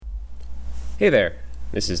Hey there,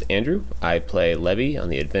 this is Andrew. I play Levy on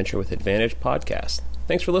the Adventure with Advantage podcast.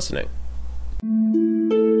 Thanks for listening.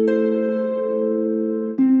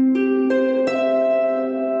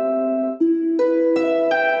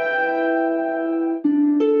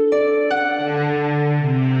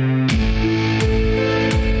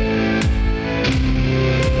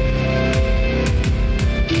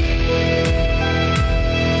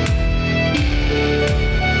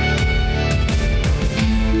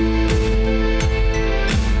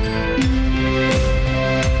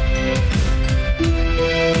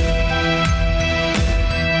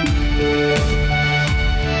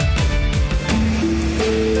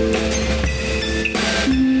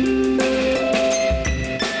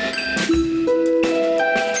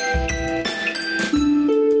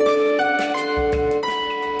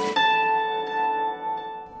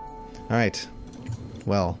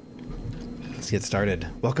 Get started.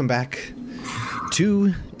 Welcome back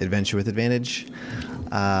to Adventure with Advantage.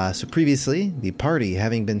 So previously, the party,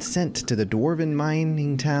 having been sent to the dwarven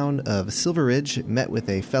mining town of Silver Ridge, met with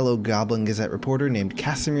a fellow Goblin Gazette reporter named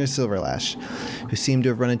Casimir Silverlash, who seemed to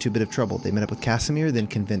have run into a bit of trouble. They met up with Casimir, then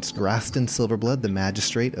convinced Graston Silverblood, the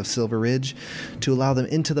magistrate of Silver Ridge, to allow them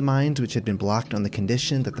into the mines, which had been blocked on the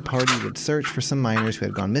condition that the party would search for some miners who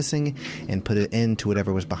had gone missing and put an end to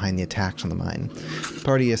whatever was behind the attacks on the mine. The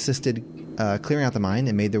party assisted clearing out the mine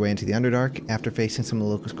and made their way into the Underdark. After facing some of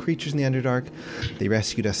the local creatures in the Underdark, they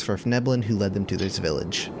rescued a Svirfneblin, who led them to this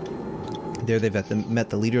village. There they met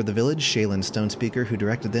the leader of the village, Shaylin Stonespeaker, who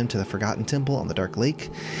directed them to the Forgotten Temple on the Dark Lake.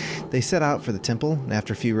 They set out for the temple, and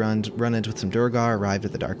after a few run-ins with some Durgar, arrived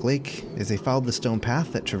at the Dark Lake. As they followed the stone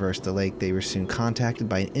path that traversed the lake, they were soon contacted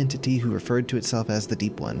by an entity who referred to itself as the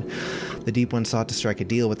Deep One. The Deep One sought to strike a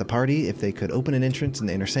deal with the party. If they could open an entrance in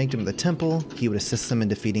the inner sanctum of the temple, he would assist them in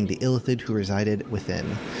defeating the Illithid who resided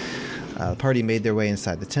within. The party made their way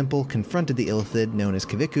inside the temple, confronted the Illithid known as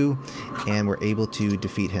Kaviku, and were able to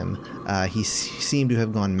defeat him. He seemed to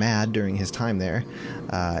have gone mad during his time there,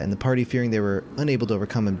 and the party, fearing they were unable to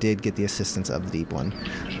overcome him, did get the assistance of the Deep One.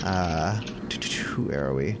 Where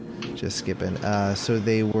are we? Just skipping. So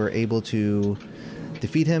they were able to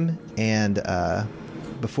defeat him, and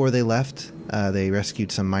before they left, they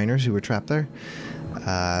rescued some miners who were trapped there.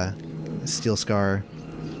 Steelscar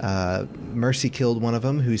Mercy killed one of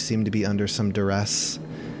them, who seemed to be under some duress.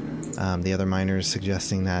 The other miners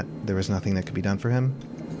suggesting that there was nothing that could be done for him.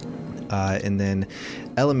 And then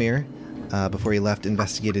Elamir, before he left,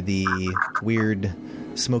 investigated the weird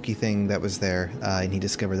smoky thing that was there, and he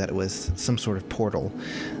discovered that it was some sort of portal.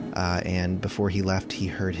 And before he left, he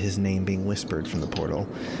heard his name being whispered from the portal.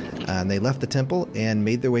 And they left the temple and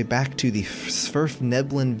made their way back to the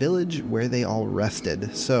Svirfneblin village, where they all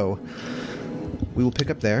rested. So we will pick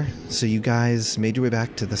up there. So you guys made your way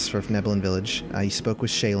back to the Svirfneblin village. You spoke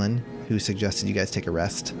with Shaylin, who suggested you guys take a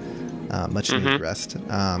rest. Much needed rest.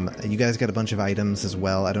 You guys got a bunch of items as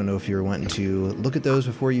well. I don't know if you were wanting to look at those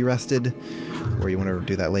before you rested, or you want to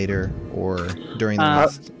do that later, or during the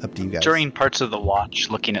rest. Up to you guys. During parts of the watch,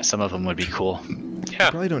 looking at some of them would be cool. Yeah.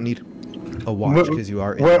 You probably don't need a watch because you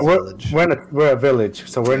are in the village. We're a village,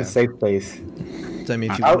 so we're in a safe place. So, I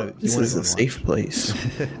mean, if you want to, this is a safe place.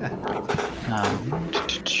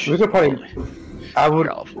 We could probably. I would.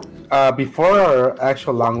 Before our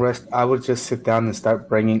actual long rest, I would just sit down and start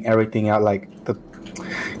bringing everything out. Like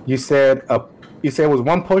you said it was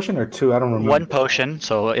one potion or two. I don't remember. One potion,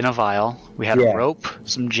 so in a vial. We had a rope,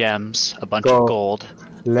 some gems, a bunch of gold,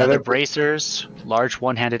 leather bracers, large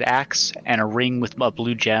one-handed axe, and a ring with a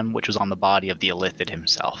blue gem, which was on the body of the Illithid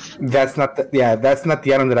himself. That's not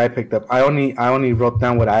the item that I picked up. I only wrote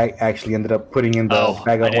down what I actually ended up putting in the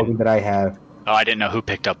bag of holding that I have. Oh, I didn't know who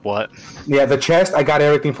picked up what. Yeah, the chest, I got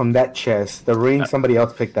everything from that chest. The ring, somebody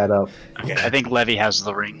else picked that up. Okay, I think Levy has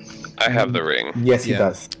the ring. I have the ring. Yes, he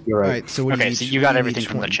does. You're right. All right, so so you got everything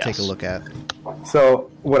from the chest. Take a look at.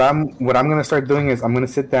 So what I'm gonna start doing is I'm gonna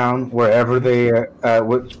sit down wherever they,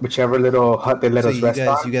 whichever little hut they let us rest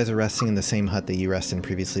on. You guys are resting in the same hut that you rested in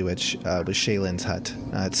previously, which was Shaylin's hut.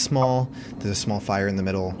 It's small. There's a small fire in the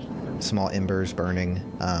middle. Small embers burning.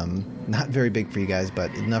 Not very big for you guys,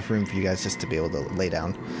 but enough room for you guys just to be able to lay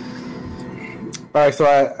down. All right, so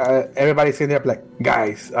everybody's sitting there like,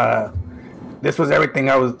 guys, this was everything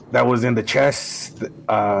that was in the chest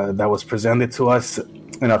that was presented to us,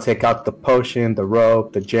 and I'll take out the potion, the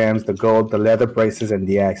rope, the gems, the gold, the leather braces, and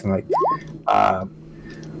the axe. I'm like,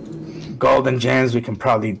 gold and gems we can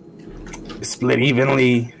probably split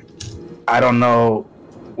evenly. I don't know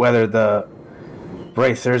whether the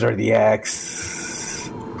bracers or the axe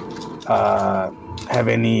have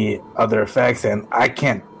any other effects, and I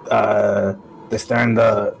can't discern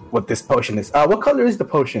what this potion is. What color is the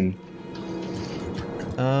potion?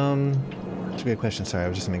 That's a good question. Sorry, I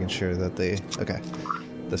was just making sure that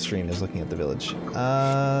the stream is looking at the village.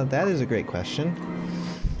 That is a great question.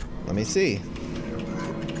 Let me see.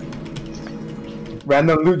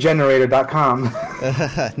 randomlootgenerator.com.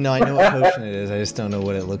 No, I know what potion it is. I just don't know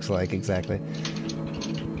what it looks like exactly.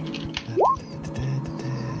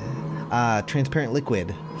 Transparent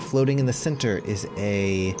liquid. Floating in the center is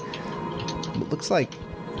what looks like...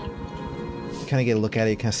 You kind of get a look at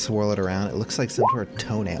it, you kind of swirl it around. It looks like some sort of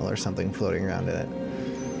toenail or something floating around in it.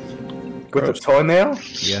 With a toenail?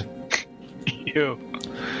 Yeah. Ew.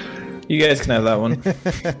 You guys can have that one.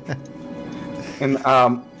 And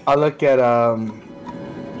I'll look at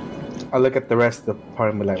the rest of the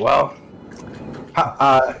party and be like, well,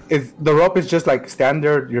 is the rope is just like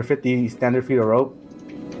standard, your 50 standard feet of rope?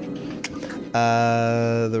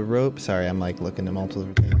 The rope, sorry, I'm like looking at multiple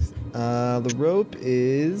different things. The rope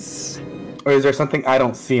is... Or is there something I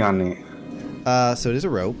don't see on it? So it is a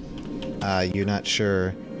rope. You're not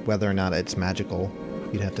sure whether or not it's magical.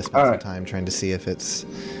 You'd have to spend some time trying to see if it's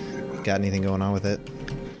got anything going on with it.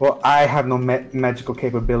 Well, I have no magical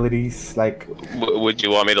capabilities. Like, Would you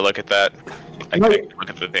want me to look at that? I No. can look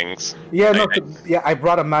at the things. yeah, no, I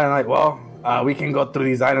brought them out and like, well, we can go through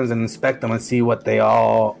these items and inspect them and see what they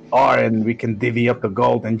all are, and we can divvy up the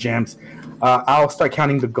gold and gems. I'll start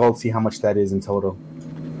counting the gold, see how much that is in total,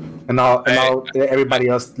 and I'll everybody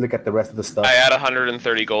else look at the rest of the stuff. I had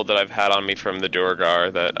 130 gold that I've had on me from the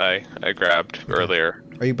Durgar that I grabbed earlier.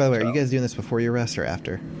 By the way, are you guys doing this before your rest or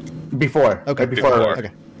after? Before. Okay, before. Okay,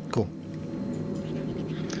 cool.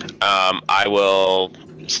 I will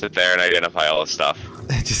sit there and identify all the stuff.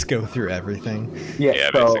 Just go through everything. Yeah,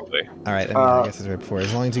 so, basically. All right, I guess it's right before.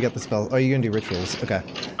 As long as you get the spell. Oh, you're gonna do rituals. Okay.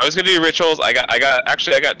 I was gonna do rituals. I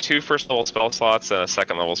got 2 first level spell slots and a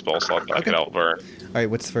second level spell slot that I could outburn. All right.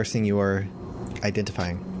 What's the first thing you are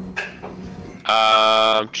identifying?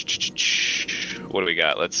 What do we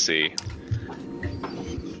got? Let's see.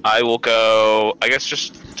 I will go, I guess,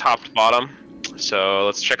 just top to bottom. So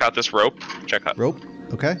let's check out this rope. Check out Rope.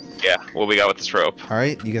 Okay. Yeah, what we got with this rope. All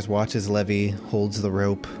right. You guys watch as Levy holds the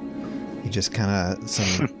rope. He just kind of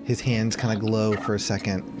his hands kind of glow for a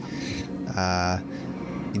second.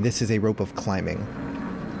 This is a rope of climbing.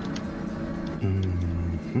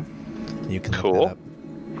 Mm-hmm. You can Cool. look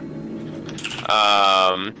that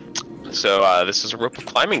up. So this is a rope of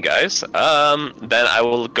climbing, guys. Then I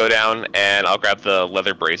will go down and I'll grab the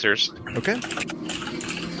leather bracers. Okay.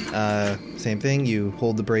 Same thing. You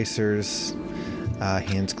hold the bracers.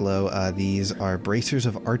 Hands glow. These are bracers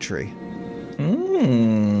of archery.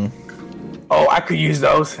 Oh, I could use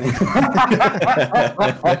those.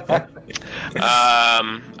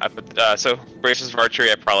 So bracers of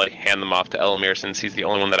archery, I probably hand them off to Elamir since he's the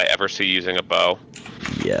only one that I ever see using a bow.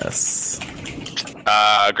 Yes.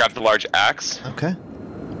 Grab the large axe. Okay.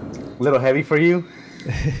 A little heavy for you.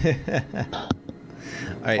 All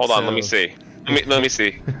right. Hold on, let me see. Let me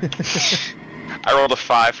see. I rolled a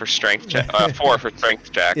 5 for strength check, 4 for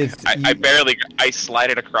strength check. I slide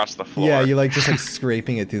it across the floor. Yeah, you like just like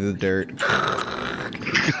scraping it through the dirt.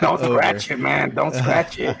 Don't scratch it, man. Don't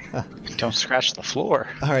scratch it. Don't scratch the floor.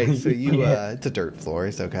 All right, so you it's a dirt floor.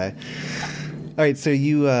 It's okay. All right, so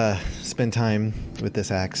you spend time with this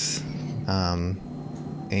axe,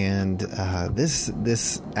 and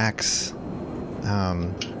this axe,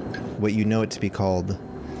 what you know it to be called,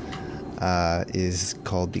 is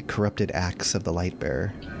called the Corrupted Axe of the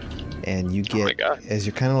Lightbearer. And you get, as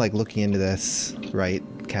you're kind of like looking into this, right,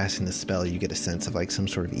 casting the spell, you get a sense of like some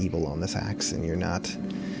sort of evil on this axe, and you're not,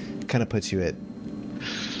 kind of puts you at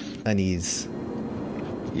unease.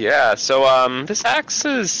 Yeah, so this axe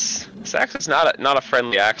is not a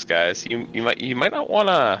friendly axe, guys. You might not want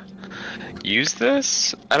to use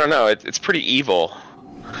this. I don't know. It's pretty evil.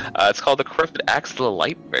 It's called the Corrupted Axe of the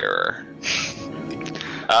Lightbearer.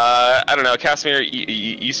 I don't know, Casimir.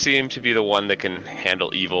 You seem to be the one that can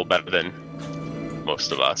handle evil better than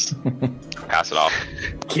most of us. Pass it off.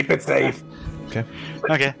 Keep it safe. Okay.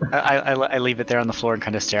 Okay, I leave it there on the floor and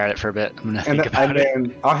kind of stare at it for a bit. I'm gonna think about it.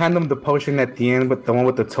 Then I'll hand him the potion at the end with the one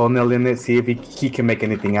with the toenail in it. See if he can make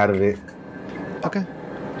anything out of it. Okay.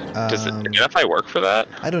 Does it identify work for that?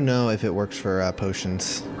 I don't know if it works for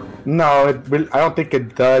potions. No, I don't think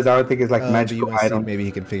it does. I don't think it's like But magical you want to see item. maybe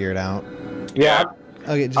he can figure it out. Yeah.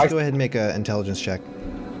 Okay, just go ahead and make an intelligence check.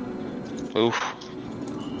 Oof.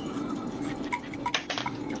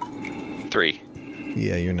 3.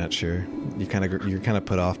 Yeah, you're not sure. You're kind of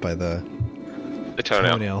put off by the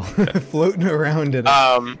toenail. floating around in it.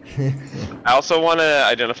 I also want to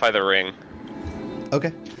identify the ring.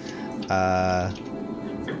 Okay.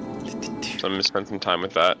 So I'm gonna spend some time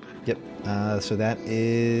with that. Yep. So that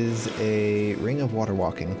is a ring of water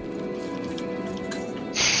walking.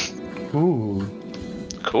 Ooh.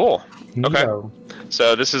 Cool. Okay. No.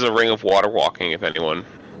 So this is a ring of water walking. If anyone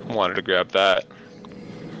wanted to grab that.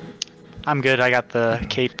 I'm good. I got the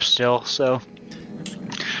cape still, so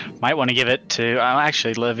might want to give it to.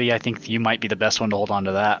 Actually, Livy, I think you might be the best one to hold on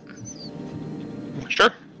to that. Sure.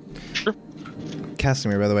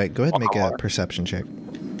 Casimir, by the way, go ahead and make a perception check.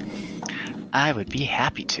 I would be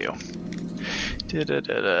happy to. There's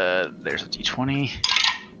a d20.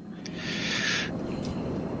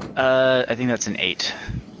 I think that's an 8.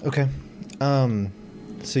 Okay.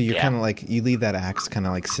 So you're kind of like, you leave that axe kind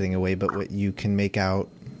of like sitting away, but what you can make out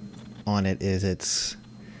on it is it's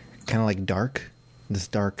kind of like this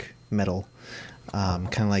dark metal,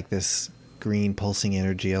 kind of like this green pulsing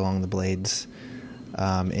energy along the blades.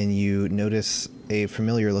 And you notice a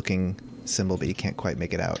familiar looking symbol, but you can't quite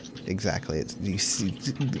make it out exactly. You see,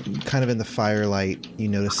 kind of in the firelight, you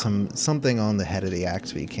notice something on the head of the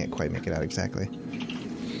axe, but you can't quite make it out exactly.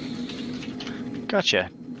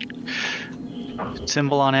 Gotcha.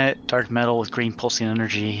 Symbol on it, dark metal with green pulsing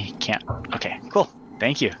energy. Can't. Okay, cool.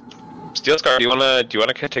 Thank you. Steelscar, do you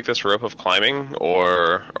wanna take this rope of climbing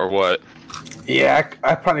or what? Yeah,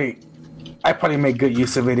 I probably make good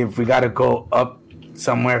use of it if we gotta go up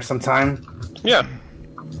somewhere sometime. Yeah.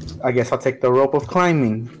 I guess I'll take the rope of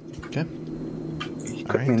climbing. Okay.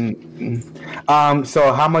 All right.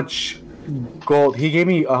 So how much gold? He gave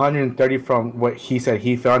me 130 from what he said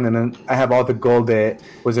he found, and then I have all the gold that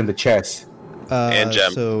was in the chest. And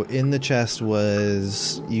gem. So in the chest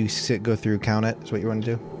was, go through, count it, is what you want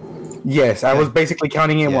to do? Yes, I was basically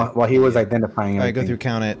counting it while he was identifying All right, everything. go through,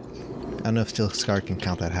 count it. I don't know if Steelscar can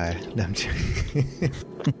count that high. No, I'm joking.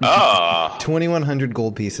 2,100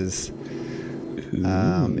 gold pieces.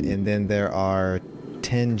 And then there are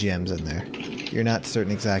 10 gems in there. You're not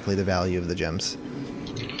certain exactly the value of the gems.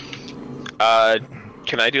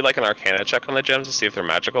 Can I do like an Arcana check on the gems to see if they're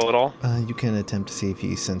magical at all? You can attempt to see if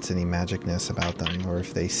you sense any magicness about them, or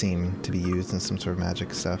if they seem to be used in some sort of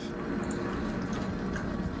magic stuff.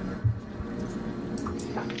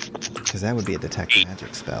 Because that would be a detect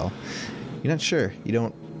magic spell. You're not sure. You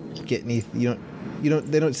don't get any.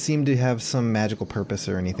 They don't seem to have some magical purpose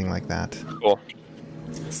or anything like that. Cool.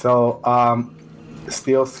 So,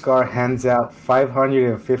 Steelscar hands out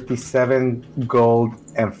 557 gold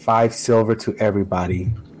and 5 silver to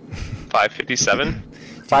everybody. 557.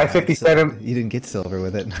 557. You didn't get silver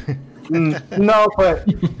with it. No, but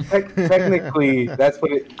technically, that's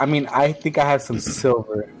what it. I mean, I think I have some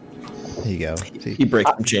silver. There you go. See? He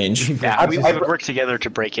breaks some change. Yeah, we would work together to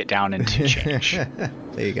break it down into change.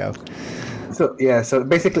 There you go. So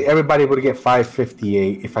basically everybody would get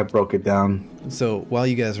 558 if I broke it down. So while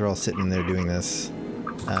you guys are all sitting there doing this,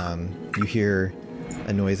 you hear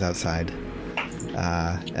a noise outside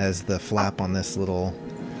as the flap on this little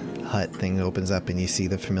hut thing opens up, and you see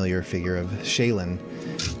the familiar figure of Shaylin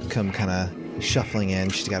come kind of shuffling in.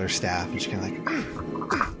 She's got her staff, and she's kind of like,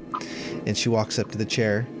 and she walks up to the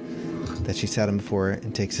chair that she sat in before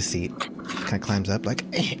and takes a seat. Kind of climbs up, like,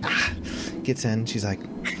 gets in. She's like,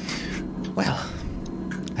 well,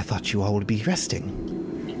 I thought you all would be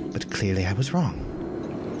resting, but clearly I was wrong.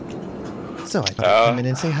 So I thought I'd come in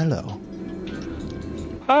and say hello.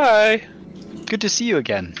 Hi. Good to see you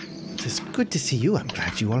again. It's good to see you. I'm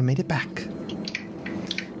glad you all made it back.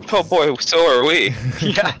 Oh boy, so are we.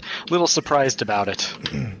 Yeah, a little surprised about it.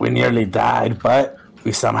 We nearly died, but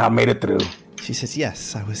we somehow made it through. She says,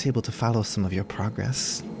 yes, I was able to follow some of your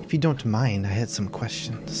progress. If you don't mind, I had some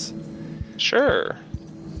questions. Sure.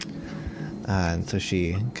 And so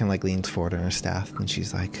she kind of like leans forward on her staff, and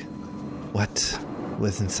she's like, what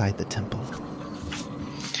was inside the temple?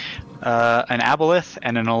 An aboleth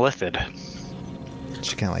and an elithid.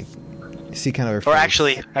 She kind of like, you see kind of her Or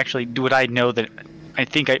face. actually, would I know that? I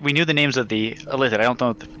think we knew the names of the elithid. I don't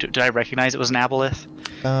know. Did I recognize it was an aboleth?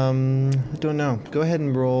 I don't know. Go ahead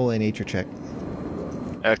and roll a nature check.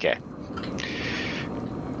 Okay.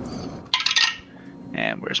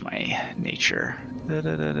 And where's my nature?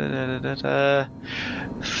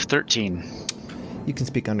 13. You can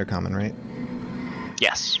speak Undercommon, right?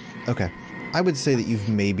 Yes. Okay. I would say that you've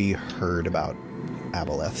maybe heard about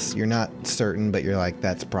aboleths. You're not certain, but you're like,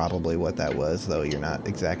 that's probably what that was, though you're not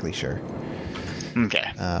exactly sure.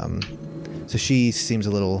 Okay. So she seems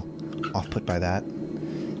a little off-put by that.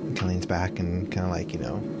 And kind of leans back and kind of like,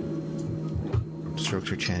 strokes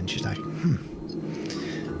her chin. She's like,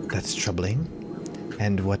 that's troubling.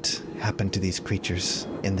 And what happened to these creatures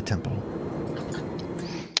in the temple?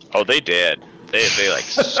 Oh, they dead. They like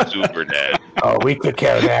super dead. Oh, we took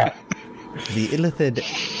care of that. The illithid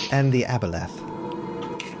And the Aboleth.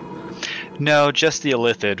 No, just the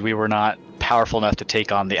Illithid. We were not powerful enough to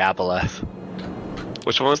take on the Aboleth.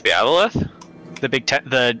 Which one was the Aboleth?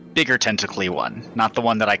 The bigger tentacly one, not the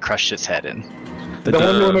one that I crushed its head in. The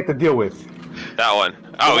one we made the deal with. That one.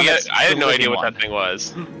 Oh, yeah, I had no idea what one. that thing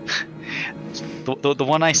was. The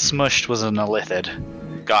one I smushed was an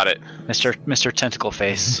Illithid. Got it. Mr. Tentacle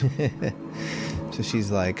Face. So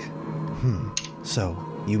she's like, so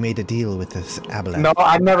you made a deal with this Aboleth. No,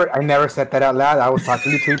 I never said that out loud. I was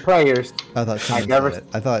talking to 3 players. I thought said it.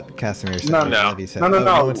 I thought Casimir said it. No. Levy said No.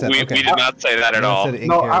 no one said, We did not say that at all. Said it in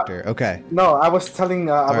No, character. Okay. No, I was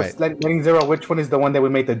telling, I was letting Zero which one is the one that we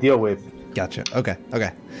made the deal with. Gotcha. Okay.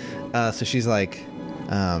 So she's like,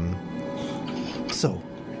 so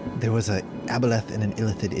there was a Aboleth and an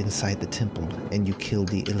Illithid inside the temple, and you killed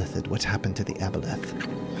the Illithid. What happened to the Aboleth?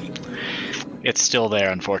 It's still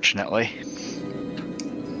there, unfortunately.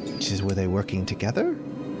 Were they working together?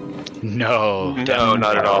 No,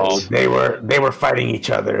 not at all. They were fighting each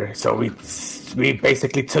other, so we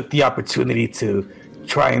basically took the opportunity to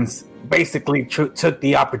try and took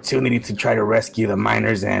the opportunity to try to rescue the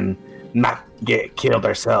miners and not get killed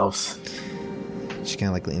ourselves. She kind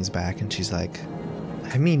of like leans back and she's like,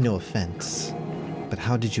 I mean no offense, but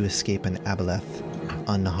how did you escape an Aboleth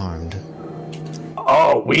unharmed?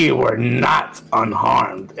 Oh, we were not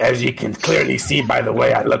unharmed, as you can clearly see by the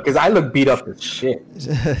way I look, because I look beat up as shit.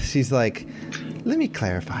 She's like, let me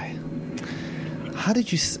clarify. How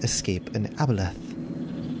did you escape an Aboleth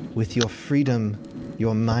with your freedom,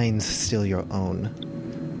 your mind still your own?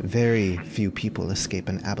 Very few people escape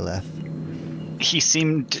an Aboleth.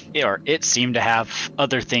 It seemed to have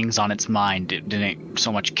other things on its mind. It didn't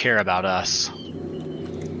so much care about us.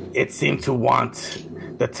 It seemed to want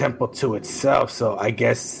the temple to itself, so I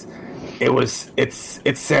guess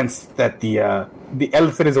it's sensed that the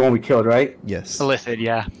elephant is the one we killed, right? Yes. Illithid,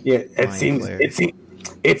 yeah. Yeah, it seems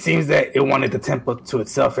that it wanted the temple to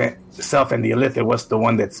itself, and the Illithid was the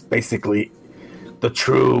one that's basically the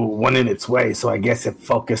true one in its way. So I guess it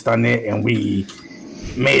focused on it, and we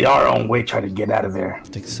made our own way, try to get out of there.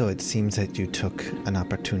 So it seems that you took an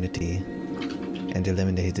opportunity and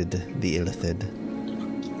eliminated the Illithid,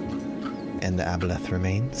 and the Aboleth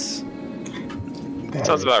remains? That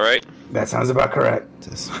sounds about right. That sounds about correct.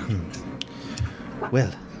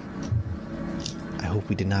 Well, I hope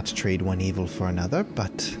we did not trade one evil for another,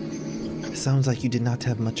 but it sounds like you did not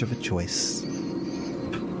have much of a choice.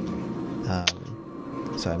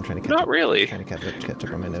 So I'm trying to catch Not up. really. Trying to catch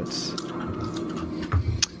up on my notes.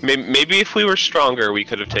 Maybe if we were stronger, we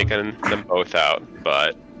could have taken them both out,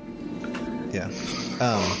 but... Yeah.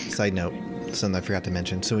 Side note, something I forgot to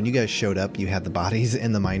mention. So when you guys showed up, you had the bodies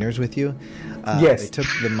and the miners with you. Yes. They took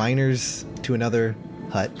the miners to another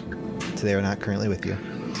hut, so they are not currently with you.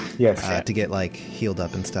 Yes. To get, like, healed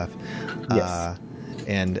up and stuff. Yes.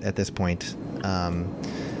 And at this point,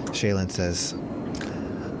 Shaylin says,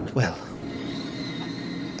 well,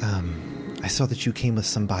 I saw that you came with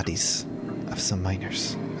some bodies of some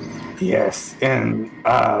miners. Yes, and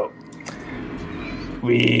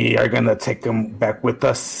we are going to take them back with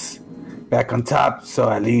us, back on top, so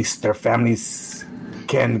at least their families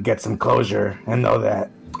can get some closure and know that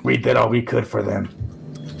we did all we could for them.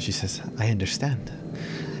 She says, I understand,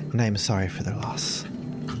 and I am sorry for their loss.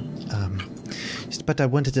 But I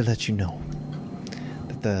wanted to let you know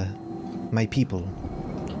that my people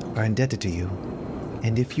are indebted to you,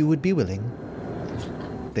 and if you would be willing,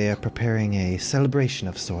 they are preparing a celebration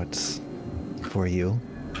of sorts for you.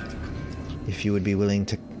 If you would be willing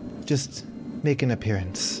to just make an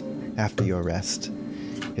appearance after your rest,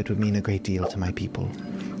 it would mean a great deal to my people.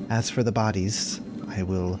 As for the bodies, I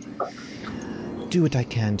will do what I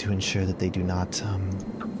can to ensure that they do not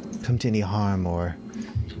come to any harm or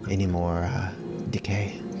any more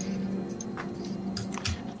decay.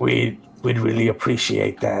 We'd really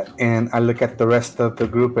appreciate that. And I look at the rest of the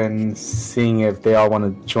group and seeing if they all want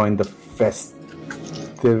to join the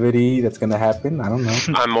festivity that's going to happen. I don't know.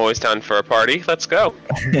 I'm always down for a party. Let's go.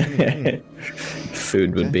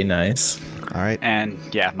 Food would be nice. All right. And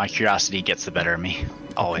yeah, my curiosity gets the better of me.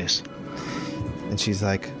 Always. And she's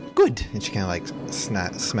like, good. And she kind of like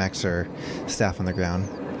smacks her staff on the ground,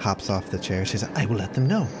 hops off the chair. She's like, I will let them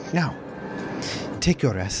know. Now, take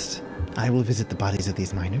your rest. I will visit the bodies of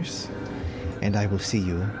these miners, and I will see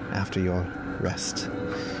you after your rest.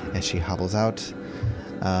 As she hobbles out,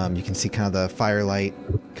 you can see kind of the firelight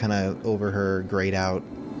kind of over her grayed out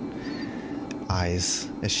eyes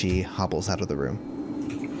as she hobbles out of the room.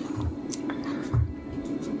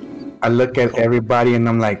 I look at everybody and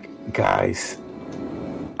I'm like, guys,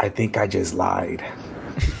 I think I just lied.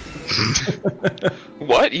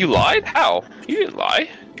 What? You lied? How? You didn't lie.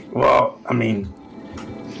 Well, I mean,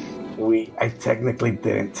 I technically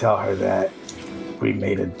didn't tell her that we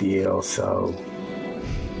made a deal, so...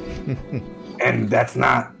 And that's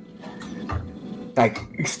not...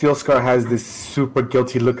 Like, Steel Scar has this super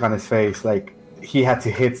guilty look on his face, like he had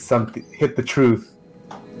to hit the truth.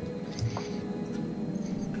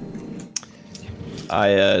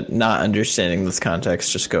 I, not understanding this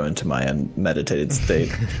context, just go into my unmeditated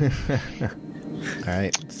state. All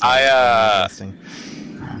right. So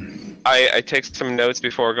I take some notes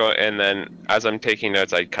before going, and then as I'm taking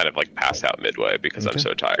notes, I kind of like pass out midway because I'm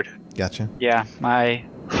so tired. Gotcha. Yeah, I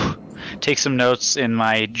take some notes in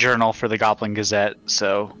my journal for the Goblin Gazette,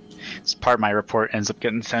 so it's part of my report ends up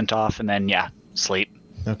getting sent off, and then sleep.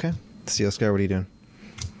 Okay. Steel Scar, what are you doing?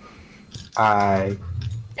 I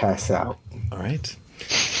pass out. All right.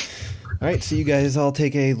 So you guys all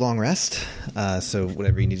take a long rest. So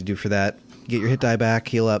whatever you need to do for that, get your hit die back,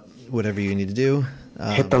 heal up, whatever you need to do.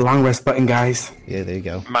 Hit the long rest button, guys. Yeah, there you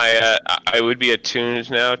go. I would be attuned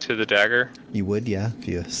now to the dagger. You would, yeah, if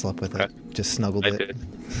you slept with it. Just snuggled it. Did.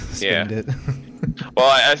 Spooned it.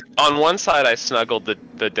 Well, on one side I snuggled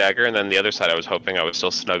the dagger, and then the other side I was hoping I was still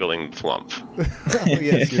snuggling Flump. Oh,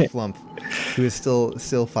 yes, your Flump, who is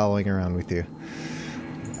still following around with you.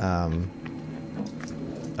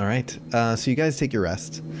 All right. So you guys take your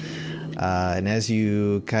rest. And as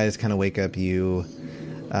you guys kind of wake up, you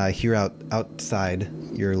hear outside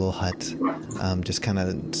your little hut just kind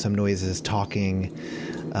of some noises, talking,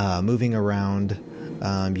 moving around.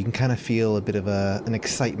 You can kind of feel a bit of an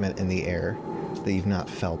excitement in the air that you've not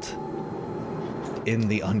felt in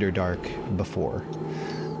the Underdark before.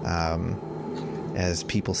 As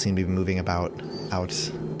people seem to be moving about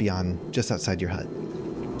out beyond, just outside your hut.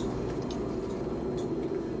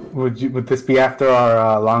 Would this be after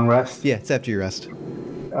our long rest? Yeah, it's after your rest.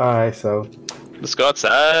 Alright, so... Let's go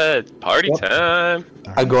outside. Party time.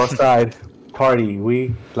 Right. I go outside. Party.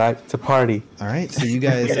 We like to party. Alright, so you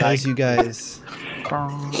guys, as you guys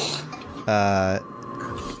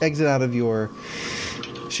exit out of your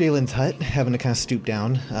Shaylin's hut, having to kind of stoop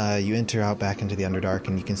down, you enter out back into the Underdark,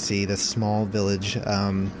 and you can see this small village,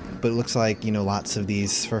 but it looks like, lots of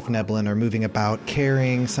these Svirfneblin are moving about,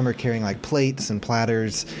 some are carrying like plates and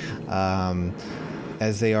platters,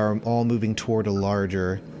 as they are all moving toward a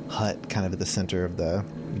larger hut kind of at the center of the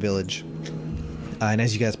village. And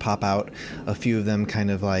as you guys pop out, a few of them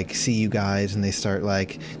kind of like see you guys, and they start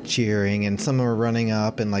like cheering, and some are running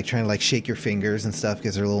up and like trying to like shake your fingers and stuff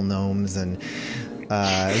because they're little gnomes, and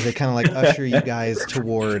they kind of like usher you guys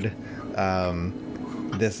toward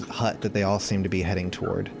this hut that they all seem to be heading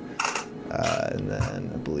toward. And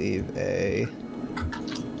then I believe a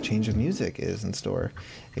change of music is in store.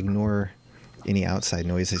 Ignore any outside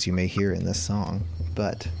noises you may hear in this song,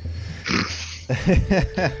 but...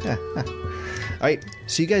 All right,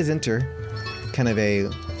 so you guys enter kind of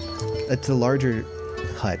it's a larger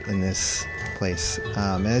hut in this place.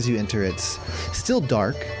 As you enter, it's still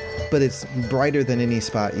dark, but it's brighter than any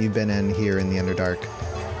spot you've been in here in the Underdark.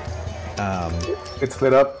 It's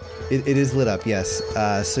lit up? It is lit up, yes.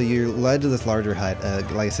 So you're led to this larger hut.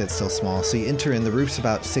 Like I said, it's still small. So you enter in, the roof's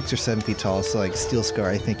about 6 or 7 feet tall. So like Steel Scar,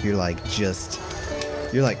 I think you're like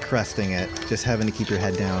cresting it, just having to keep your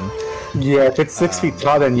head down. Yeah, if it's 6 feet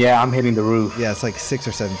tall, then I'm hitting the roof. Yeah, it's like 6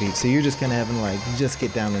 or 7 feet. So you're just kind of having to like just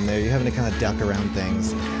get down in there. You're having to kind of duck around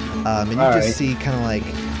things. And you just see kind of like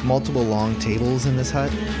multiple long tables in this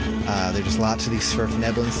hut. There's just lots of these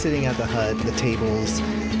Svirfneblin sitting at the hut, the tables,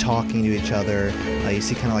 talking to each other. You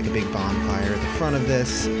see kind of like a big bonfire at the front of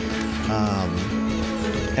this.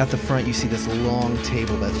 At the front, you see this long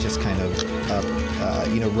table that's just kind of up,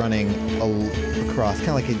 running across, kind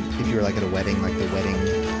of like if you were like at a wedding, like the wedding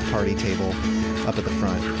party table up at the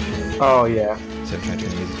front. Oh, yeah. So I'm trying to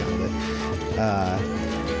turn the music down a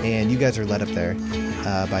bit. And you guys are led up there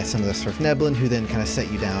by some of the Svirfneblin, who then kind of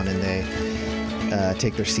set you down, and they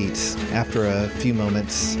take their seats. After a few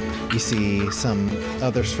moments, you see some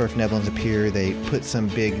other Svirfneblins appear. They put some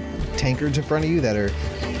big tankards in front of you that are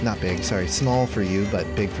small for you, but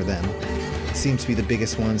big for them. Seems to be the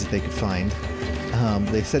biggest ones that they could find.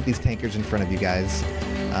 They set these tankards in front of you guys,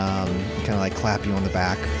 kind of like clap you on the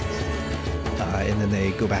back, and then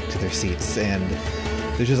they go back to their seats. And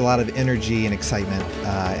there's just a lot of energy and excitement.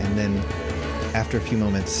 And then after a few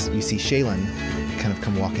moments, you see Shaylin kind of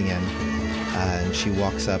come walking in, and she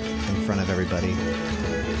walks up in front of everybody,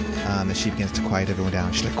 and she begins to quiet everyone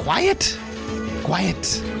down. She's like, "Quiet!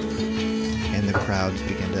 Quiet!" And the crowds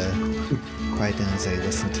begin to quiet down as they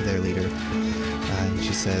listen to their leader. And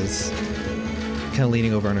she says, kind of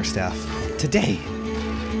leaning over on her staff, "Today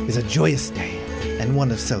is a joyous day and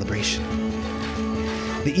one of celebration.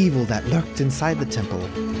 The evil that lurked inside the temple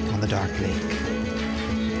the Dark Lake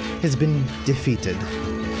has been defeated,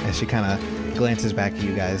 as she kind of glances back at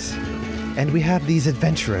you guys. And we have these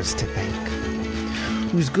adventurers to thank,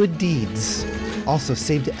 whose good deeds also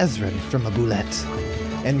saved Ezran from a bullet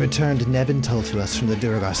and returned Neb and Tull to us from the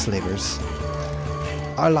Duergar slavers.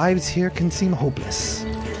 Our lives here can seem hopeless,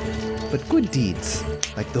 but good deeds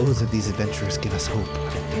like those of these adventurers give us hope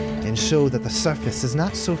and show that the surface is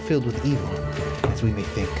not so filled with evil as we may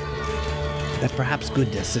think, that perhaps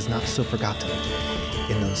goodness is not so forgotten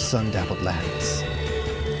in those sun-dappled lands.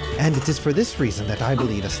 And it is for this reason that I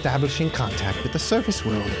believe establishing contact with the surface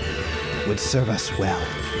world would serve us well.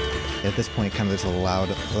 At this point, kind of there's a loud,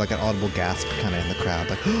 like an audible gasp kind of in the crowd,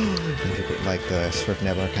 like, and people, like the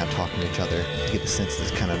Swiftnebbler are kind of talking to each other to get the sense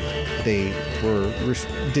that kind of they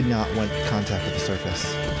did not want contact with the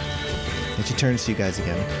surface. And she turns to you guys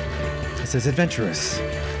again and says, "Adventurers,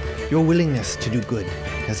 your willingness to do good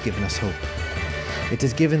has given us hope. It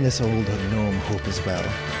has given this old gnome hope as well.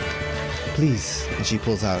 Please," and she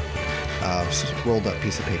pulls out a rolled up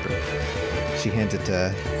piece of paper. She hands it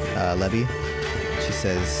to Levy. She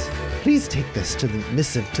says, "Please take this to the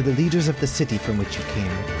missive to the leaders of the city from which you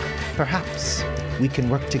came. Perhaps we can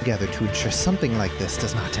work together to ensure something like this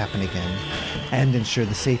does not happen again, and ensure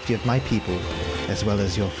the safety of my people as well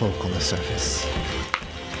as your folk on the surface."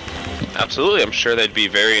 Absolutely, I'm sure they'd be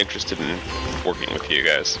very interested in working with you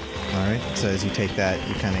guys. All right, so as you take that,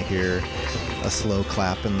 you kind of hear a slow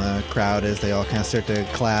clap in the crowd as they all kind of start to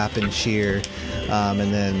clap and cheer.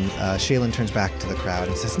 And then Shaylin turns back to the crowd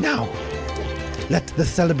and says, "Now, let the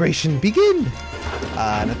celebration begin!"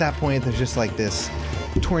 And at that point, there's just like this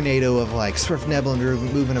tornado of like Swiftnebbler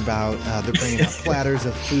moving about. They're bringing out platters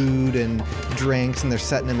of food and drinks, and they're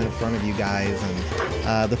setting them in front of you guys.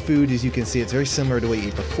 And the food, as you can see, it's very similar to what you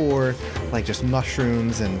ate before, like just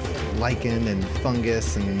mushrooms and lichen and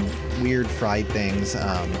fungus and weird fried things,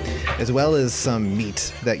 as well as some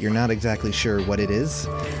meat that you're not exactly sure what it is.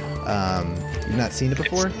 You've not seen it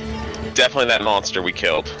before? Definitely that monster we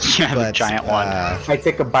killed. Yeah, the giant one. If I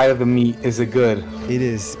take a bite of the meat, is it good? It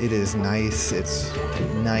is nice. It's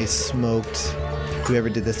nice smoked. Whoever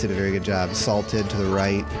did this did a very good job. Salted to the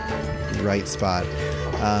right spot.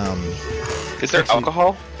 Is there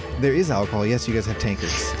alcohol? There is alcohol. Yes, you guys have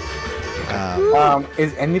tankards.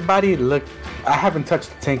 Is anybody I haven't touched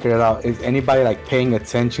the tankard at all. Is anybody like paying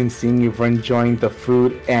attention, seeing if we're enjoying the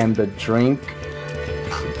food and the drink?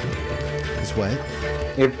 Is what?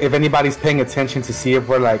 If anybody's paying attention to see if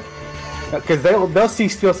we're like, because they'll see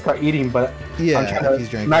Steel Scar eating, but Yeah, I'm trying he's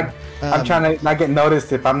to drinking. I'm trying to not get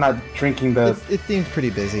noticed if I'm not drinking the. It seems pretty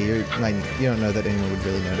busy. You don't know that anyone would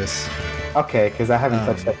really notice. Okay, because I haven't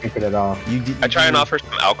touched that tankard at all. I try and offer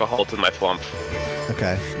some alcohol to my flump.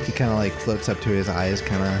 Okay. He kind of like floats up to his eyes,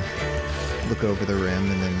 kind of look over the rim,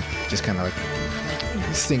 and then just kind of like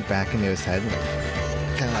sink back into his head,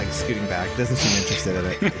 kind of like scooting back. Doesn't seem interested in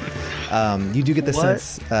it. You do get the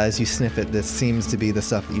sense as you sniff it, this seems to be the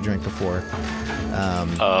stuff that you drank before.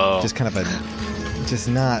 Just kind of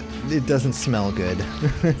it doesn't smell good.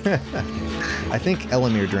 I think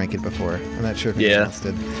Elamir drank it before. I'm not sure if anyone else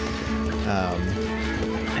did.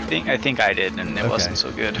 I think I did, and it wasn't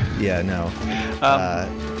so good. Yeah, no.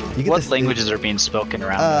 You get what languages are being spoken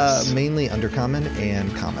around this? Mainly Undercommon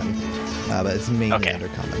and Common. But it's mainly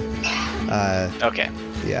Undercommon. Okay.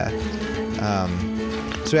 Yeah.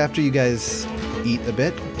 So after you guys eat a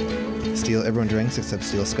bit, everyone drinks except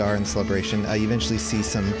Steel Scar in celebration. You eventually see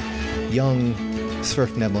some young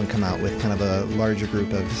Swiftneblin come out with kind of a larger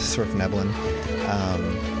group of Swiftneblin.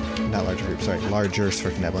 Not larger group, sorry, larger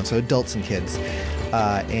Swiftneblin. So adults and kids.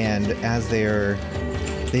 And as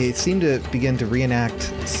they seem to begin to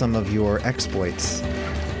reenact some of your exploits.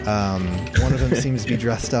 One of them seems to be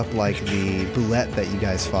dressed up like the Boulette that you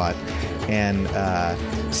guys fought. And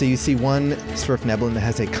so you see one Swiftneblin that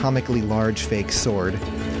has a comically large fake sword,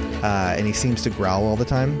 and he seems to growl all the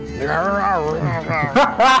time.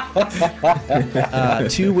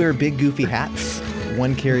 Two wear big goofy hats.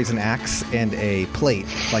 One carries an axe and a plate,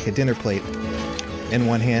 like a dinner plate, in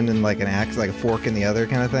one hand and like an axe, like a fork in the other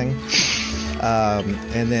kind of thing.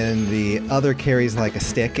 And then the other carries like a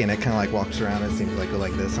stick, and it kind of like walks around and seems like go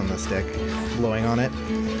like this on the stick, blowing on it.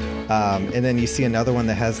 And then you see another one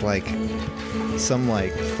that has like some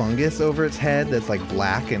like fungus over its head that's like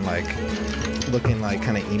black and like looking like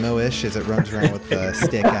kind of emo-ish as it runs around with the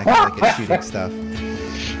stick acting like it's shooting stuff.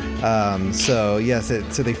 So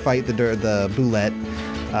they fight the Boulette.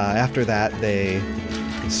 After that, they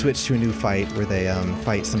switch to a new fight where they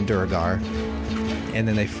fight some Duergar, and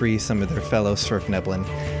then they free some of their fellow Swiftneblin.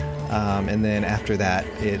 And then after that,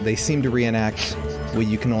 they seem to reenact what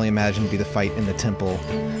you can only imagine to be the fight in the temple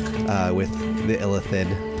with the Illithid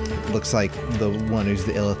looks like the one who's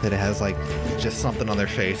the illithid has like just something on their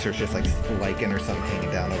face, or it's just like lichen or something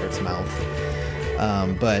hanging down over its mouth.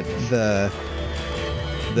 But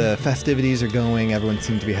the festivities are going. Everyone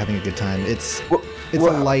seems to be having a good time. It's a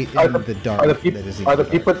light in the dark.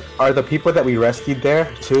 Are the people that we rescued there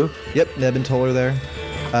too? Yep, Neb and Toll are there.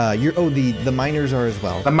 The miners are as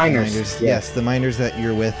well. The miners, yes, the miners that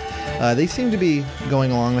you're with. They seem to be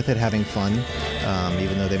going along with it, having fun,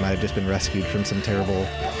 even though they might have just been rescued from some terrible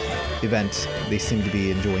event. They seem to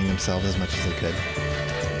be enjoying themselves as much as they could.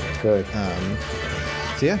 Good.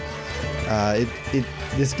 So yeah,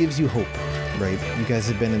 this gives you hope, right? You guys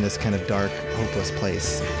have been in this kind of dark, hopeless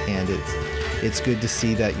place, and it's good to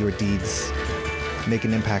see that your deeds make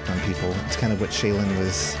an impact on people. It's kind of what Shaylin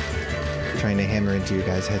was trying to hammer into your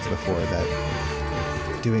guys' heads before,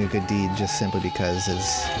 that doing a good deed just simply because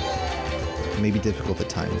is maybe difficult at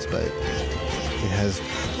times, but it has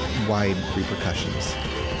wide repercussions.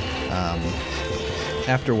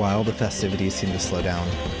 After a while, the festivities seem to slow down,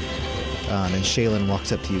 and Shaylin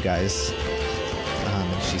walks up to you guys,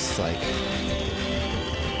 and she's like,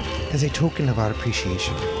 as a token of our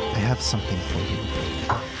appreciation, I have something for you.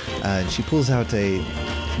 And she pulls out a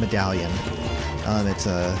medallion. It's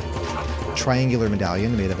a triangular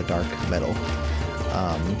medallion made of a dark metal.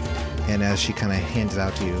 And as she kind of hands it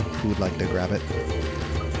out to you, who would like to grab it?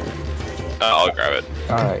 I'll grab it.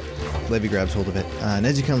 All right. Levy grabs hold of it. And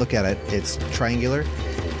as you kind of look at it, it's triangular.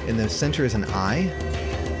 In the center is an eye.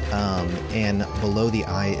 And below the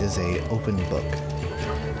eye is a open book.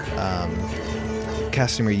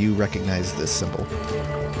 Castamere, you recognize this symbol.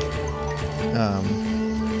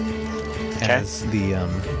 As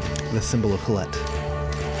the symbol of H'let,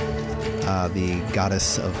 the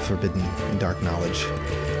goddess of forbidden and dark knowledge.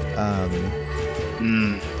 How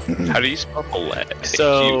do you spell H'let?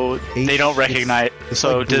 So they don't recognize. it's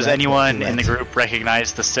So like does H'let, anyone H'let. in the group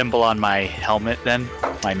recognize the symbol on my helmet? Then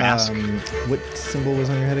my mask. What symbol was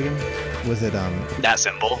on your head again? Was it That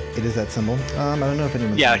symbol. It is that symbol. I don't know if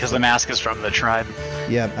anyone. Yeah, because the mask is from the tribe.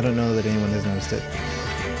 Yeah, I don't know that anyone has noticed it.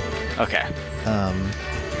 Okay.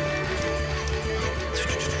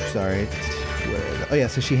 Sorry. Oh yeah,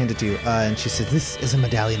 so she handed it to you, and she says, "This is a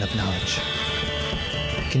medallion of knowledge.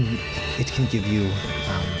 It can give you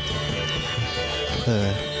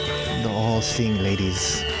the all-seeing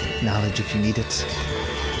lady's knowledge if you need it,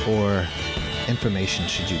 or information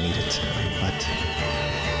should you need it, but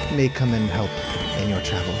may come and help in your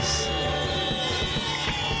travels."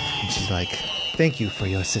 And she's like, "Thank you for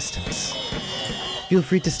your assistance. Feel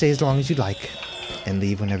free to stay as long as you'd like, and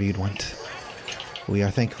leave whenever you'd want. We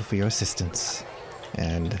are thankful for your assistance."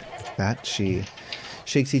 And that, she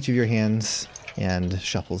shakes each of your hands and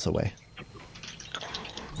shuffles away.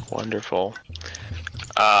 Wonderful.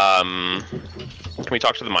 Can we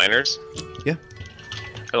talk to the miners? Yeah,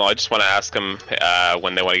 Well, I just want to ask them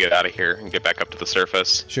when they want to get out of here and get back up to the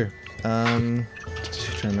surface. sure. Trying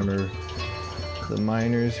to remember the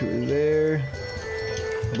miners who were there.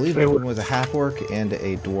 I believe one was a half-orc and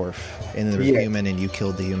a dwarf. And then there was a human, and you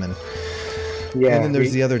killed the human. Yeah. And then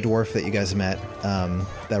there's the other dwarf that you guys met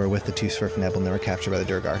that were with the two Svirfneblin and they were captured by the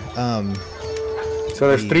Durgar. So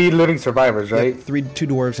there's 3 living survivors, right? Yeah, 2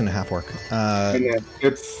 dwarves and a half-orc. And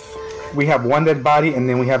then we have one dead body, and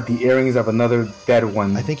then we have the earrings of another dead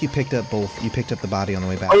one. I think you picked up both. You picked up the body on the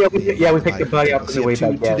way back. Oh, yeah, we picked the body up on the way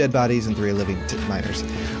back. 2 dead bodies and 3 living miners.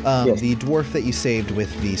 Yes. The dwarf that you saved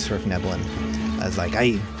with the Svirfneblin was like,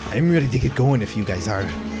 I'm ready to get going if you guys are.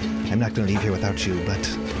 I'm not going to leave here without you,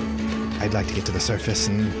 but I'd like to get to the surface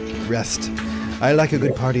and rest. I like a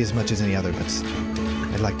good party as much as any other, but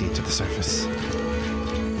I'd like to get to the surface.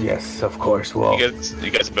 Yes, of course. Well, You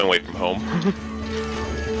guys have been away from home.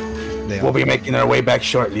 we'll be making our way back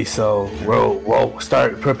shortly, so we'll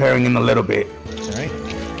start preparing in a little bit. All right.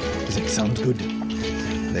 He's like, sounds good.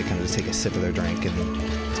 They kind of just take a sip of their drink, and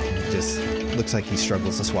it just looks like he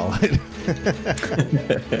struggles to swallow it.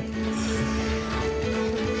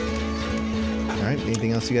 All right.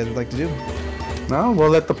 Anything else you guys would like to do? No, we'll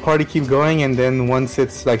let the party keep going, and then once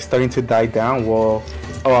it's like starting to die down,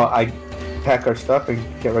 I pack our stuff and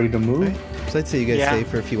get ready to move. Okay. So I'd say you guys stay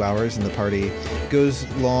for a few hours, and the party goes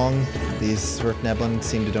long. These Svirfneblin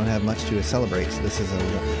seem to don't have much to celebrate, so this is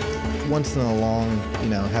a once in a long,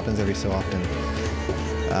 happens every so often.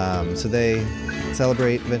 So they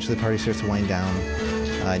celebrate. Eventually, the party starts to wind down,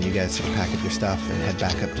 and you guys sort of pack up your stuff and head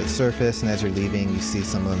back up to the surface. And as you're leaving, you see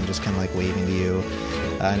some of them just kind of like waving to you.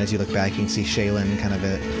 And as you look back, you can see Shaylin kind of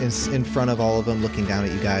in front of all of them, looking down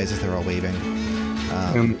at you guys as they're all waving.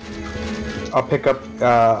 I'll pick up.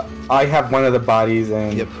 I have one of the bodies,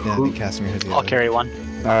 and Yep. Yeah, the Castamere has the I'll other. carry one.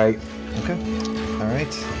 All right. Okay. All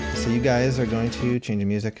right. So you guys are going to change the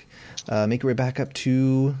music. Make your way back up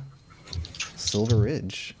to Silver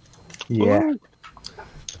Ridge. Yeah.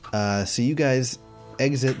 So you guys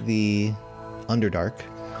exit the Underdark,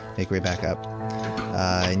 make your way back up,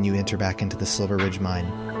 and you enter back into the Silver Ridge mine.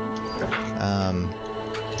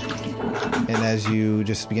 And as you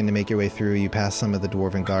just begin to make your way through, you pass some of the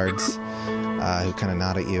dwarven guards who kind of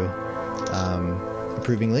nod at you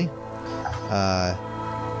approvingly.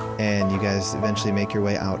 And you guys eventually make your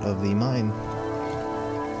way out of the mine.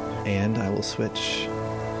 And I will switch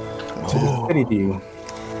What do you do?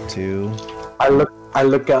 to I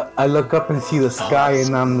look up and see the sky,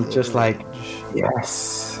 and I'm just like,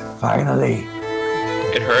 yes, finally.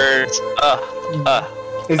 It hurts.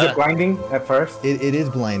 Is it blinding at first? It is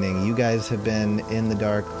blinding. You guys have been in the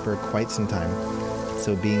dark for quite some time,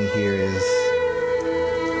 so being here is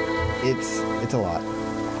it's a lot.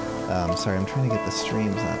 Sorry, I'm trying to get the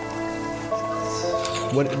streams up.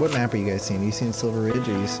 What map are you guys seeing? Are you seeing Silver Ridge?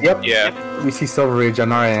 Or are you seeing... Yep. Yeah. We see Silver Ridge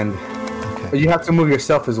on our end. Okay. But you have to move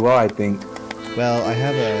yourself as well, I think. Well, I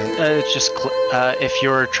have a... It's just if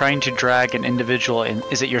you're trying to drag an individual in,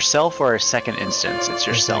 is it yourself or a second instance? It's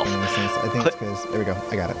yourself. I think it's because... There we go.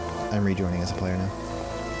 I got it. I'm rejoining as a player now.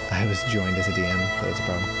 I was joined as a DM. That was a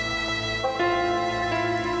problem.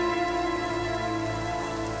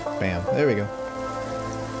 Bam. There we go.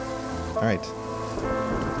 Alright.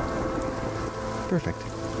 Perfect.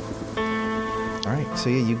 Alright, so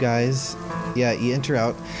yeah, you guys... Yeah, you enter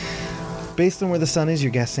out. Based on where the sun is,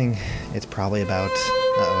 you're guessing it's probably about...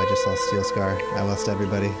 Uh-oh, I just lost Steel Scar. I lost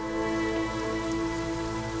everybody.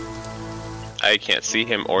 I can't see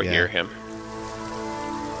him or Yeah. hear him.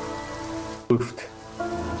 Oofed.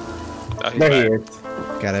 Oh, he's There he back. is.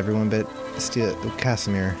 Got everyone but Steel...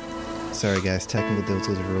 Casimir. Sorry, guys. Technical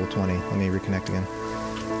difficulties of Rule 20. Let me reconnect again.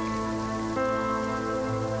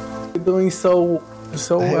 You're doing so I was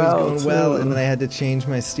well. going well, too. and then I had to change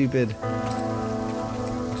my stupid...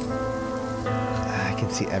 I can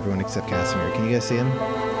see everyone except Casimir. Can you guys see him?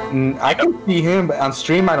 I can see him, but on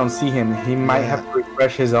stream I don't see him. He might Yeah. have to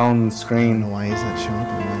refresh his own I don't know screen. why he's not showing up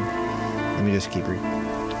on mine. Let me just keep there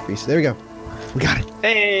we go. We got it.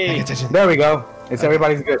 Pay Hey! attention. There we go. It's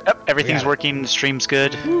everybody's good. Yep, everything's got it. working. The stream's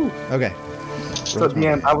good. Okay. So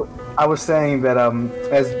DM, I was saying that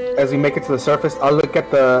as we make it to the surface, I'll look at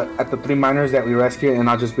the three miners that we rescued, and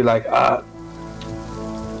I'll just be like,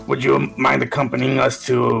 would you mind accompanying us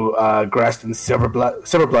to Graston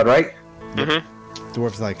Silverblood, right?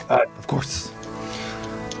 Dwarf's like, of course.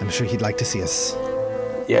 I'm sure he'd like to see us.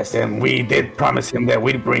 Yes, and we did promise him that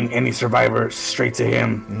we'd bring any survivors straight to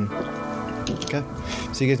him. Okay.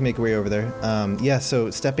 So you guys make your way over there. Yeah, so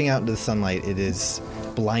stepping out into the sunlight, it is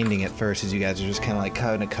blinding at first as you guys are just kind of like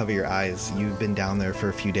trying to cover your eyes. You've been down there for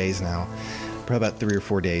a few days now. Probably about 3 or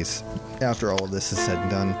 4 days after all of this is said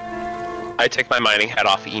and done. I take my mining hat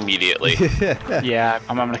off immediately. Yeah,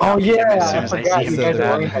 I'm gonna Oh copy him yeah, as soon I as I forgot see you him So guys do they're are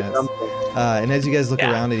that. wearing hats. that jumpsuit. And as you guys look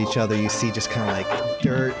Yeah. around at each other, you see just kind of like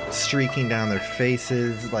dirt streaking down their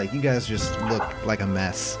faces. Like, you guys just look like a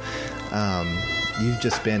mess. You've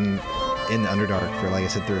just been in the Underdark for, like I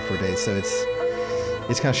said, 3 or 4 days. So it's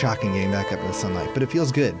kind of shocking getting back up in the sunlight. But it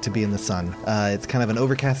feels good to be in the sun. It's kind of an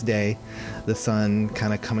overcast day. The sun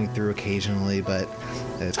kind of coming through occasionally, but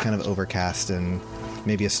it's kind of overcast and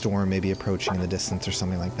maybe a storm maybe approaching in the distance or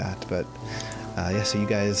something like that. But yeah, so you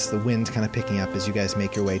guys, the wind's kind of picking up as you guys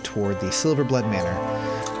make your way toward the Silverblood Manor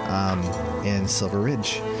in Silver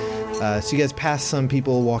Ridge. So you guys pass some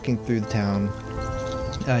people walking through the town,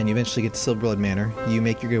 and you eventually get to Silverblood Manor. You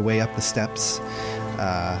make your way up the steps.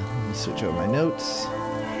 Let me switch over my notes.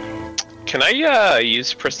 Can I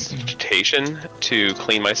use precipitation to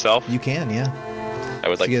clean myself? You can, yeah. I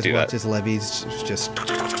would So like you to guys do watch that. his levees just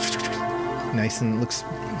nice and looks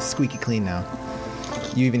squeaky clean now.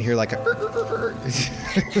 You even hear like a...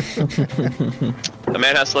 The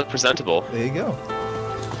man has to look presentable. There you go.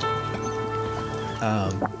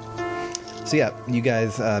 So yeah, you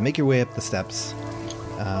guys make your way up the steps.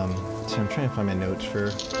 So I'm trying to find my notes for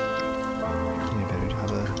doing a better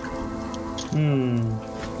job of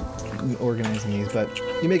organizing these. But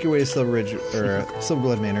you make your way to Silver Ridge or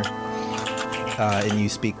Silverblood Manor, and you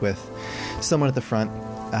speak with someone at the front,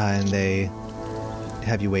 and they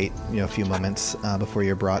have you wait, a few moments before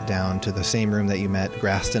you're brought down to the same room that you met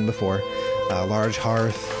Graston before. Large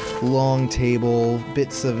hearth, long table,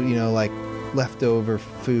 bits of, like leftover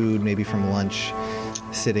food, maybe from lunch,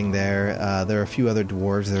 sitting there. There are a few other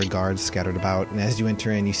dwarves, there are guards scattered about, and as you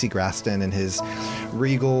enter in, you see Graston in his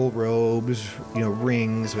regal robes,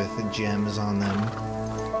 rings with gems on them.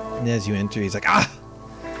 And as you enter, he's like,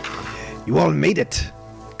 you all made it.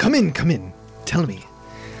 Come in. Tell me,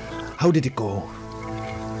 how did it go?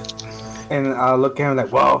 and I'll look at him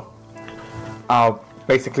like, well, I'll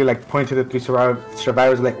basically like point to the 3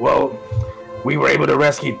 survivors like, well, we were able to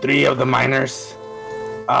rescue 3 of the miners.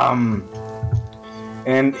 And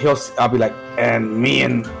I'll be like, and me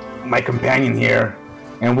and my companion here,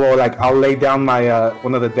 and I'll lay down my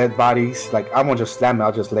one of the dead bodies. Like, I won't just slam it,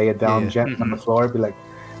 I'll just lay it down gently on the floor. Be like,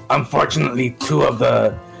 unfortunately, 2 of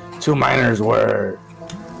the 2 miners were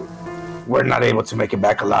not able to make it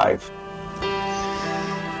back alive.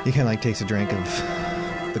 He kind of like takes a drink of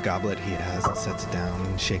the goblet he has and sets it down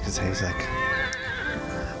and shakes his head. He's like,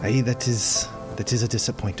 "Aye, that is a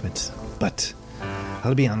disappointment, but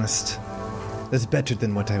I'll be honest, that's better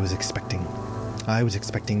than what I was expecting. I was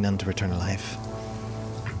expecting none to return alive.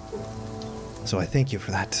 So I thank you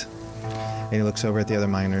for that." And he looks over at the other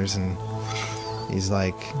miners and he's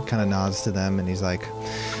like, kind of nods to them and he's like,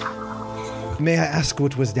 "May I ask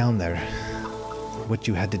what was down there? What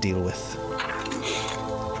you had to deal with?"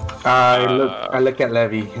 I look at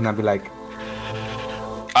Levy and I'll be like,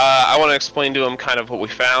 I want to explain to him kind of what we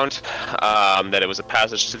found, that it was a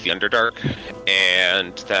passage to the Underdark,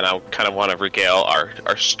 and then I kind of want to regale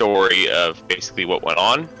our story of basically what went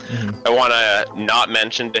on. Mm-hmm. I want to not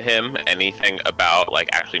mention to him anything about, like,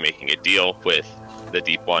 actually making a deal with the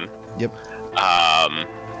Deep One. Yep.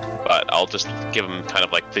 But I'll just give him kind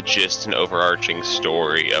of like the gist and overarching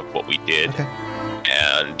story of what we did. Okay.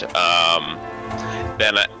 And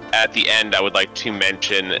then at the end, I would like to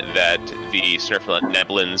mention that the Snurflet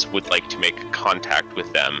Neblins would like to make contact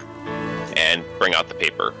with them and bring out the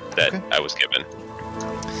paper that I was given.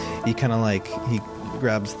 He kind of like, he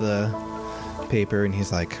grabs the paper and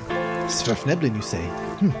he's like, "Snurfneblin, you say?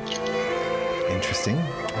 Interesting.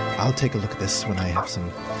 I'll take a look at this when I have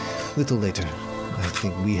some, little later. I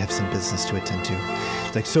think we have some business to attend to."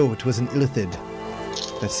 It's like, "So it was an Illithid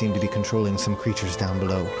that seemed to be controlling some creatures down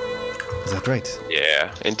below. Is that right?"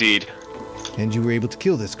 Yeah, indeed. "And you were able to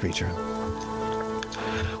kill this creature?"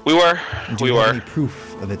 We were. Do you have any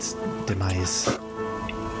proof of its demise?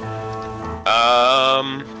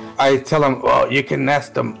 I tell him, well, you can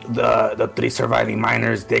ask them, the 3 surviving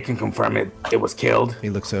miners. They can confirm it was killed.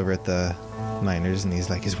 He looks over at the miners and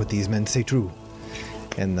he's like, "Is what these men say true?"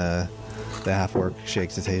 And the half-orc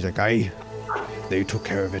shakes his head. He's like, "Aye, they took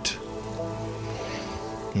care of it."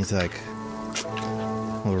 He's like,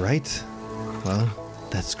 "All right. Well,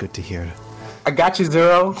 that's good to hear." I got you,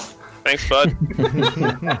 Zero. Thanks, bud.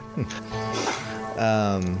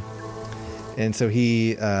 And so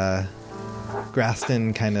he,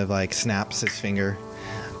 Graston kind of like snaps his finger,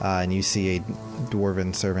 and you see a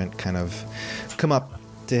dwarven servant kind of come up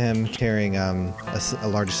to him carrying a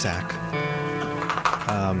large sack.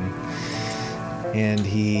 And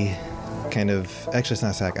he kind of, actually it's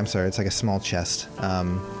not a sack, I'm sorry, it's like a small chest.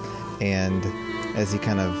 And as he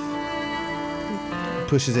kind of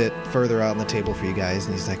pushes it further out on the table for you guys,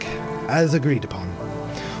 and he's like, "As agreed upon,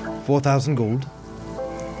 4,000 gold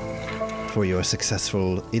for your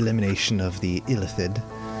successful elimination of the Illithid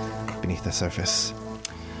beneath the surface."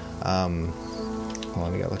 Hold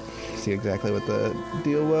on, we gotta see exactly what the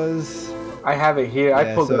deal was. I have it here.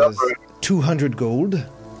 I pulled it up. 200 gold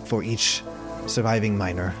for each surviving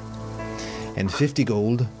miner, and 50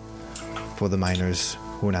 gold for the miners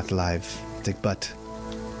who are not alive. But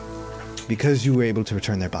because you were able to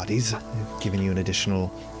return their bodies, I've given you an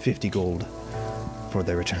additional 50 gold for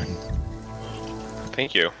their return.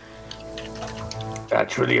 Thank you. I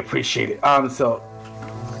truly appreciate it. So,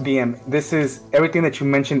 DM, this is everything that you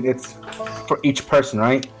mentioned. It's for each person,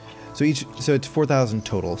 right? So it's 4,000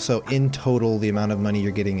 total. So in total, the amount of money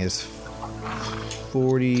you're getting is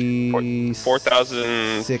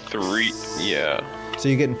 4,003. Yeah. So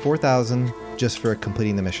you're getting 4,000 just for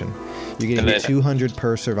completing the mission. You're getting 200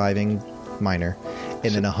 per surviving miner,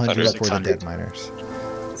 and then 100 for the dead miners.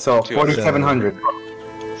 So 4,700.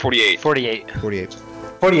 48. 48. 48.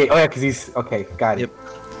 48. Oh yeah, because he's okay. Got it. Yep.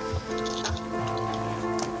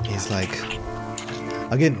 He's like,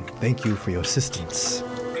 "Again, thank you for your assistance.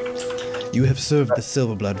 You have served the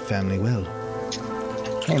Silverblood family well."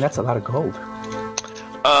 Man, that's a lot of gold.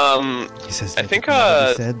 He says, I think he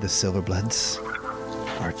said the Silverbloods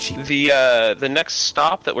are cheap. The next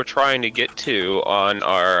stop that we're trying to get to on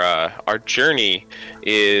our journey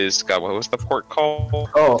is, God, what was the port called?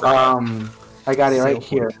 Oh, I got it right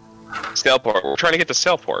here. Sailport. We're trying to get to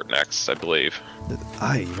Sailport next, I believe. You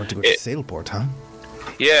want to go to Sailport, huh?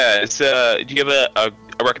 Yeah, it's do you have a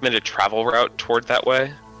recommended travel route toward that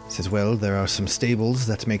way? He says, "Well, there are some stables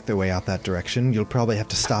that make their way out that direction. You'll probably have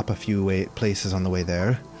to stop a few places on the way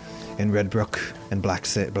there, in Redbrook and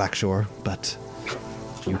Blackshore, but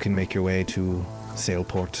you can make your way to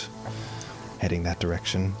Sailport, heading that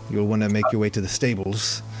direction. You'll want to make your way to the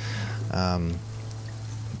stables.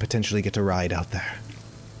 potentially get to ride out there.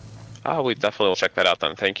 We definitely will check that out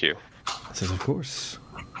then. Thank you. Says, of course.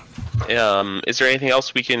 Is there anything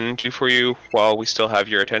else we can do for you while we still have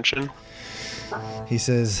your attention? He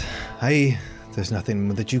says, there's nothing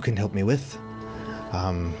that you can help me with.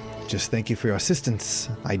 Just thank you for your assistance.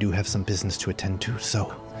 I do have some business to attend to,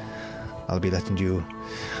 so I'll be letting you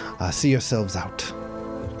see yourselves out.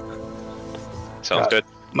 Sounds good.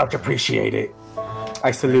 Much appreciated.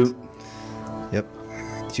 I salute. Yep.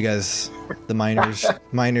 You guys, the miners,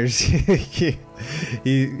 he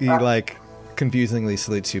like confusingly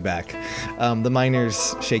salutes you back. The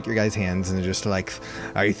miners shake your guys' hands and are just like,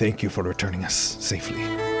 I thank you for returning us safely.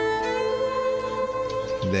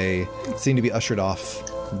 They seem to be ushered off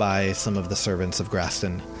by some of the servants of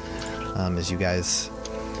Graston as you guys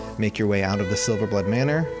make your way out of the Silverblood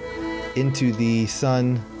Manor into the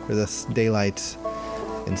sun or the daylight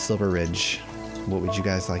in Silver Ridge. What would you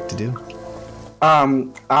guys like to do?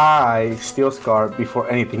 I Steel Scar before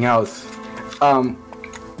anything else.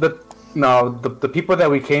 The people that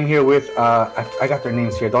we came here with, I got their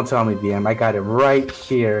names here. Don't tell me, DM. I got it right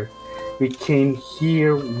here. We came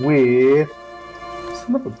here with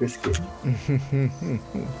some of a biscuit.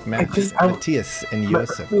 Matthias and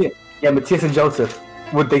Joseph. Yeah, Matthias and Joseph.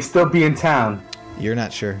 Would they still be in town? You're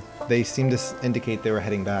not sure. They seem to indicate they were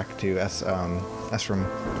heading back to Esram.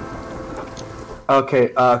 Okay,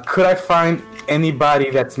 could I find anybody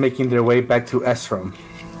that's making their way back to Esram?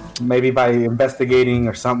 Maybe by investigating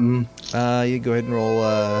or something? You go ahead and roll,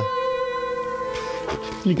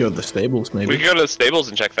 You go to the stables, maybe. We can go to the stables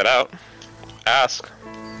and check that out. Ask.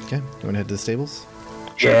 Okay, you want to head to the stables?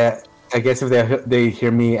 Sure. Yeah, I guess if they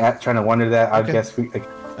hear me trying to wonder that, I Okay. guess we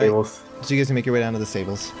stables. So you guys can make your way down to the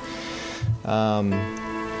stables.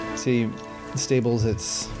 See, the stables,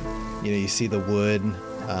 it's, you see the wood,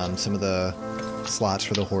 some of the slots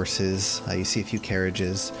for the horses. You see a few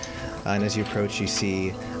carriages. And as you approach, you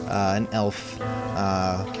see an elf,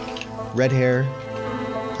 red hair,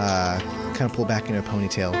 kind of pulled back in a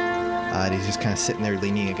ponytail. And he's just kind of sitting there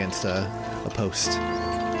leaning against a post.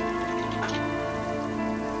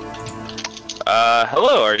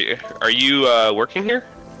 Hello. Are you working here?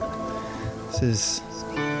 Says,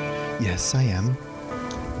 yes, I am.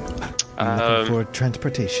 I'm looking for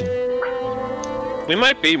transportation. We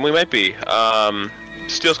might be.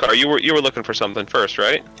 Steel Scar, you were looking for something first,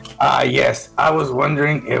 right? Yes. I was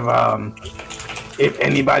wondering if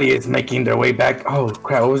anybody is making their way back. Oh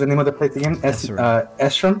crap! What was the name of the place again? Esram.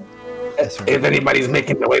 Esram. Esram. If anybody's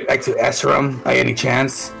making their way back to Esram by any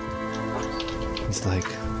chance. He's like,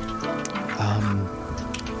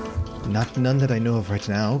 none that I know of right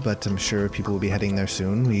now, but I'm sure people will be heading there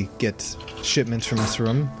soon. We get shipments from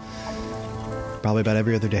Esram probably about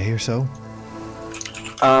every other day or so.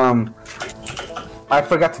 I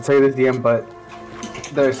forgot to tell you this, DM, but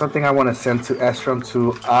there's something I want to send to Esram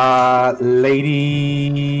to Lady...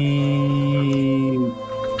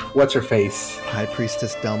 What's her face? High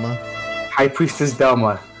Priestess Delma. High Priestess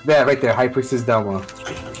Delma. There, right there, High Priestess Delma.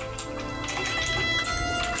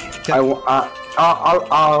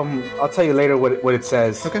 I'll tell you later what it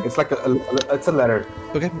says. Okay. It's like it's a letter.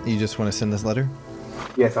 Okay, you just want to send this letter?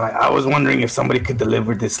 Yes, I was wondering if somebody could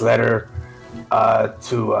deliver this letter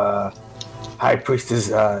to High Priestess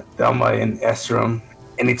Delma in Esram.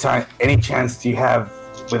 Any chance do you have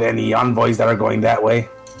with any envoys that are going that way?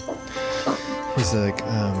 He's like,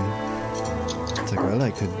 it's like, well,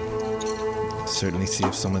 I could certainly see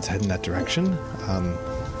if someone's heading that direction.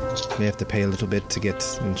 May have to pay a little bit to get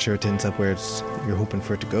insurance up where you're hoping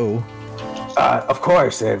for it to go. Of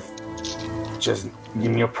course, if just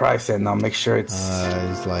give me a price and I'll make sure it's...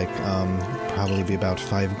 It's like, probably be about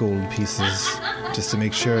 5 gold pieces just to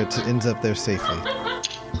make sure it ends up there safely.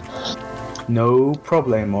 No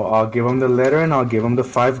problemo. I'll give him the letter and I'll give him the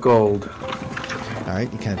 5 gold. Alright,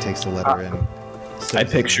 he kind of takes the letter and... I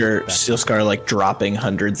picture Steel Scar like dropping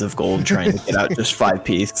hundreds of gold trying to get out just 5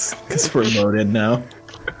 pieces because we're loaded now.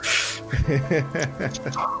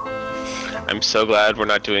 I'm so glad we're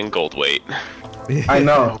not doing gold weight. I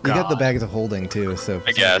know. You got the bags of holding too, so for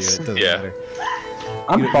I guess, it doesn't yeah. matter.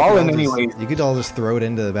 I'm balling anyways. You could all just throw it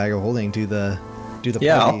into the bag of holding, do the party,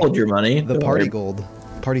 I'll hold your money. the Don't party worry. gold,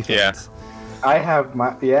 party funds. Yeah. I have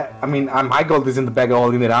my my gold is in the bag of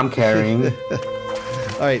holding that I'm carrying.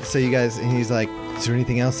 All right, so you guys, and he's like, is there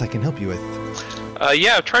anything else I can help you with?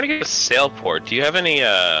 Yeah, I'm trying to get a sail port. Do you have any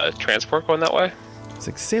transport going that way? It's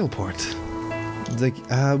like Sailport. It's like,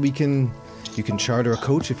 you can charter a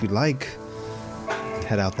coach if you'd like.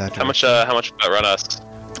 Head out that How direction. much would that run us?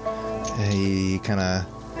 He kind of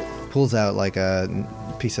pulls out like a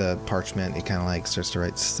piece of parchment. He kind of like starts to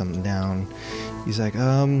write something down. He's like,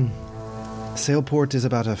 Sailport is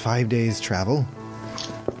about a 5 days travel.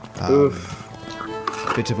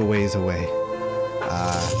 Bit of a ways away.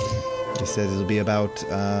 They said it'll be about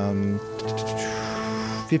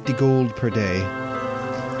 50 gold per day,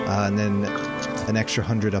 and then an extra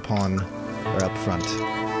 100 up front.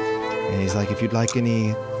 And he's like, if you'd like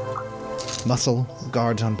any muscle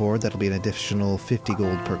guards on board, that'll be an additional 50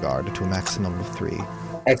 gold per guard to a maximum of 3.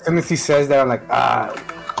 As soon as he says that, I'm like,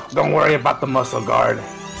 don't worry about the muscle guard.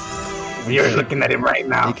 You're looking at him right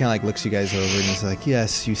now. He kind of like looks you guys over and he's like,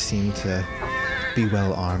 yes, you seem to be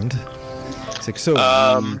well armed. It's like, so...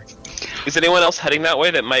 is anyone else heading that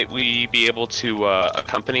way that might we be able to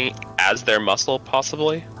accompany as their muscle,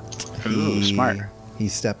 possibly? Ooh, smart. He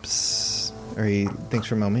steps, or he thinks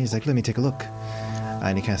for a moment, he's like, let me take a look.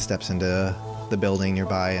 And he kind of steps into the building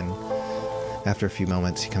nearby, and after a few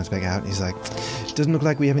moments, he comes back out, and he's like, it doesn't look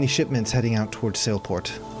like we have any shipments heading out towards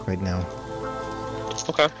Sailport right now.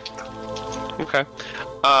 Okay.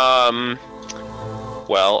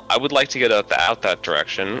 Well, I would like to get out that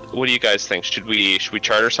direction. What do you guys think? Should we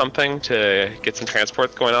charter something to get some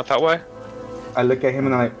transport going out that way? I look at him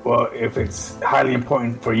and I'm like, well, if it's highly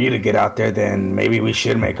important for you to get out there, then maybe we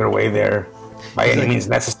should make our way there by any means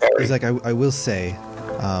necessary. He's like, I will say,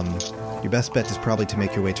 your best bet is probably to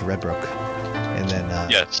make your way to Redbrook, and then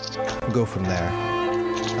yes, go from there.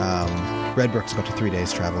 Redbrook's about a 3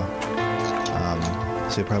 days travel,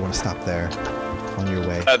 so you probably want to stop there on your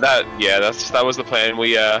way. That was the plan.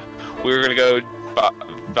 We were gonna go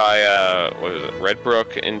by what is it,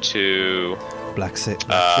 Redbrook into Black Shore?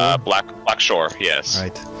 Black Shore, yes.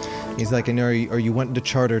 Right. He's like, and are you wanting to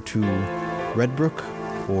charter to Redbrook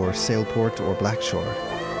or Sailport or Black Shore?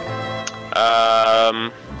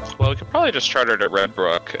 Well, we could probably just charter to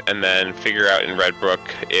Redbrook and then figure out in Redbrook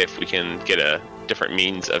if we can get a different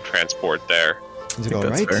means of transport there. He's like, all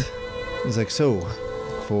right. Fair. He's like, so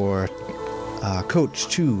for coach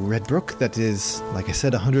to Redbrook, that is, like I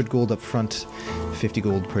said, 100 gold up front, 50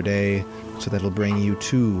 gold per day, so that'll bring you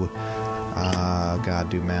to, God,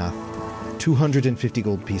 do math, 250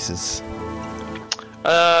 gold pieces.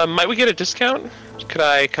 Might we get a discount? Could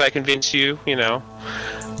I convince you,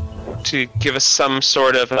 to give us some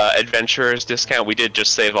sort of adventurer's discount? We did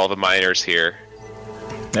just save all the miners here.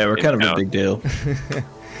 Yeah, we're kind of a big deal. Go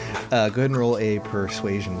ahead and roll a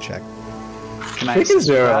persuasion check. Can I see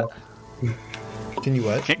that? Can you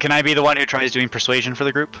what? Can I be the one who tries doing persuasion for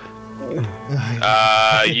the group?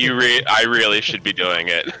 I really should be doing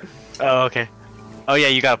it. Oh, okay. Oh yeah,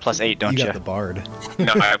 you got a +8, don't you? You got the bard.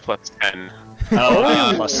 No, I have +10. Oh,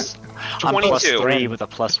 I'm 22. +3 with a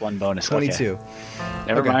 +1 bonus. 22. Okay.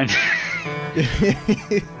 Never mind.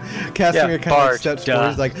 Casimir kind of steps forward.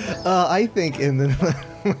 He's like, I think, and then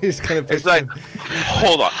he's kind of. It's like,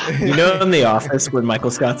 hold on. In the office when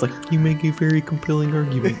Michael Scott's like, you make a very compelling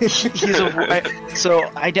argument.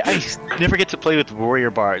 I never get to play with warrior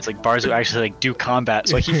bards, like bards who actually do combat.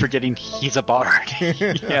 So I keep forgetting he's a bard. He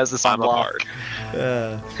has this on block.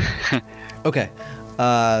 Okay.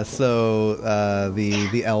 So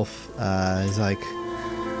the elf is like,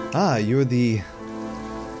 you're the...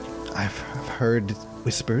 I've heard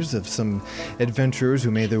whispers of some adventurers who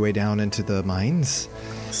made their way down into the mines.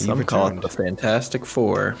 Some call it the Fantastic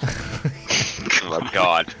Four. Oh,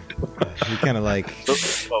 God. He kind of like...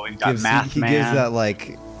 Well, we've got gives that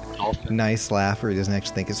like nice laugh where he doesn't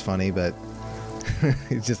actually think it's funny, but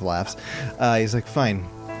he just laughs. He's like, fine.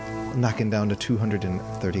 I'm knocking down to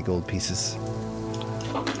 230 gold pieces.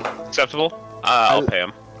 Acceptable? I'll pay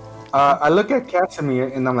him. I look at Casimir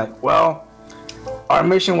and I'm like, well, our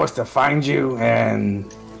mission was to find you,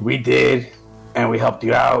 and we did, and we helped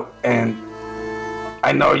you out. And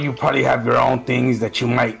I know you probably have your own things that you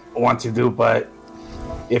might want to do, but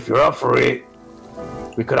if you're up for it,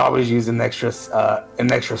 we could always use an extra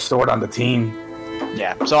sword on the team.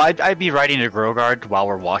 Yeah, so I'd be riding to Grogard while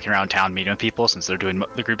we're walking around town meeting with people, since they're doing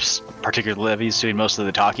the group's, particularly Levy's, doing most of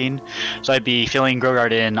the talking. So I'd be filling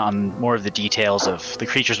Grogard in on more of the details of the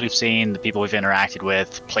creatures we've seen, the people we've interacted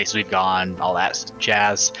with, places we've gone, all that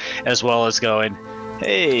jazz, as well as going,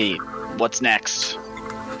 hey, what's next?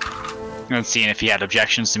 And seeing if he had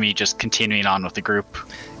objections to me just continuing on with the group.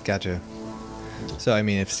 Gotcha. So, I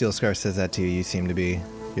mean, if Steel Scar says that to you, you seem to be,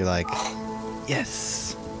 you're like,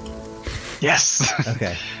 yes. Yes.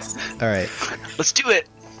 Okay. All right. Let's do it.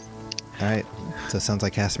 All right. So it sounds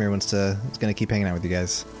like Casimir is going to keep hanging out with you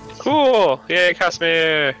guys. Cool. Yay,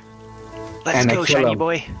 Casimir. Let's go, shiny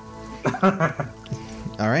boy.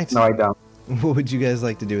 All right. No, I don't. What would you guys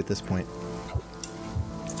like to do at this point?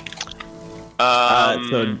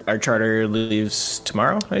 So our charter leaves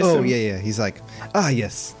tomorrow, I assume? Oh, yeah. He's like,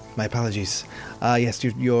 yes. My apologies. Yes,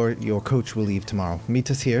 your coach will leave tomorrow. Meet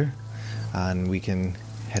us here. and we can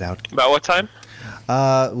head out. About what time?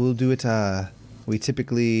 We'll do it. We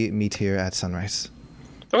typically meet here at sunrise.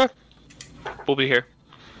 Okay. We'll be here.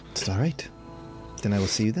 It's all right. Then I will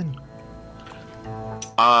see you then.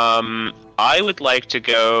 I would like to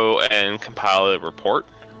go and compile a report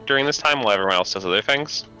during this time while everyone else does other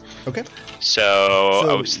things. Okay. So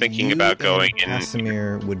I was thinking about going and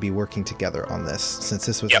Casimir would be working together on this, since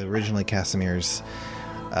this was originally Casimir's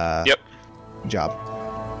job.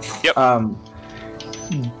 Yep.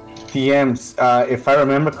 DMs, if I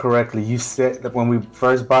remember correctly, you said that when we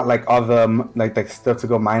first bought like all the like stuff to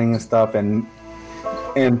go mining and stuff and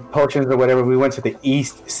potions or whatever, we went to the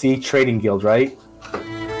East Sea Trading Guild, right?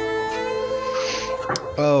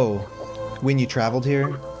 Oh, when you traveled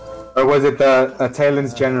here? Or was it the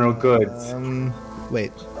Talon's General Goods?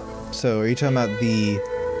 Wait. So are you talking about the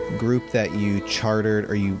group that you chartered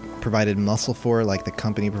or you provided muscle for, like the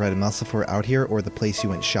company provided muscle for out here, or the place you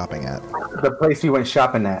went shopping at? The place you went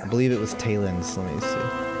shopping at. I believe it was Talon's. Let me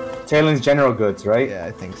see. Talon's General Goods, right? Yeah,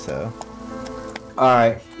 I think so. All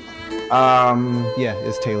right. Yeah,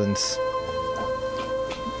 it's Talon's.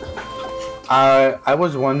 I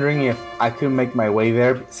was wondering if I could make my way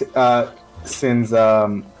there, since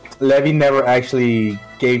Levy never actually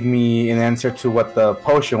gave me an answer to what the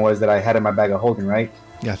potion was that I had in my bag of holding, right?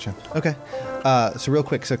 Gotcha. Okay. So real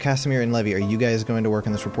quick, so Casimir and Levy, are you guys going to work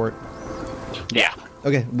on this report? Yeah.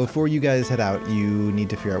 Okay, before you guys head out, you need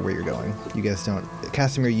to figure out where you're going. You guys don't...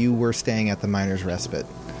 Casimir, you were staying at the Miner's Respite.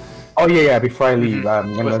 Oh, yeah, before I leave.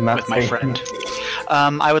 With my friend.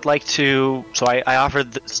 I would like to... So I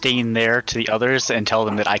offered staying there to the others and tell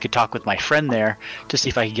them that I could talk with my friend there to see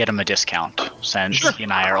if I could get him a discount, since he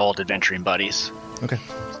and I are old adventuring buddies. Okay.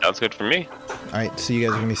 Sounds good for me. All right, so you guys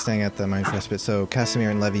are going to be staying at the Miner's Respite. So Casimir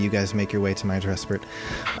and Levy, you guys make your way to Miner's Respite.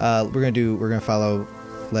 We're going to follow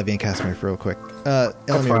Levy and Casimir for real quick.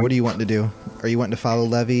 Elamir, what do you want to do? Are you wanting to follow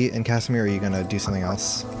Levy and Casimir, or are you going to do something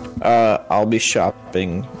else? I'll be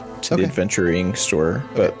shopping to the adventuring store,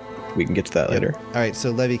 but we can get to that later. All right,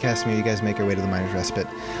 so Levy, Casimir, you guys make your way to the Miner's Respite.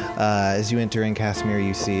 As you enter in, Casimir,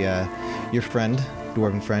 you see your friend,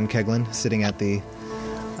 dwarven friend, Keglin, sitting at the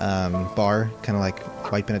bar, kind of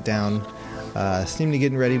like wiping it down, seeming to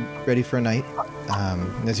getting ready for a night.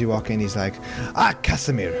 As you walk in, he's like,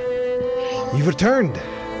 Casimir, you've returned.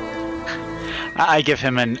 I give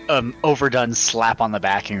him an overdone slap on the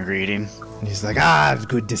back in greeting. And he's like, it's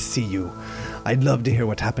good to see you. I'd love to hear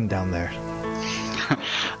what happened down there.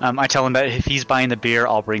 I tell him that if he's buying the beer,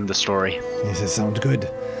 I'll bring the story. He says, sounds good.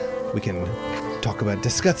 We can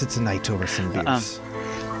discuss it tonight over some beers.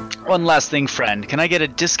 One last thing, friend. Can I get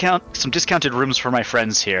some discounted rooms for my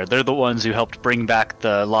friends here? They're the ones who helped bring back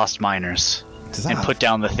the lost miners and put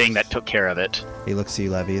down the thing that took care of it. He looks at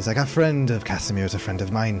you, Levy. He's like, a friend of Casimir's a friend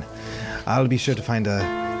of mine. I'll be sure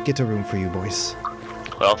to get a room for you boys.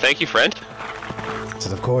 Well, thank you, friend. I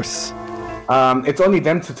said, of course. It's only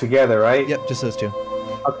them two together, right? Yep, just those two.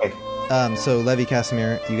 Okay. So Levy,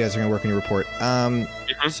 Casimir, you guys are going to work on your report.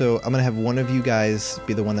 So I'm going to have one of you guys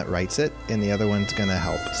be the one that writes it, and the other one's going to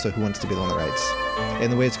help. So who wants to be the one that writes?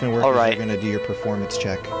 And the way it's going to work is you're going to do your performance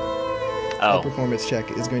check. Oh. The performance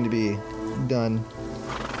check is going to be done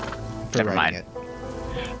for Never writing mind. it.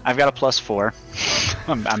 I've got a +4.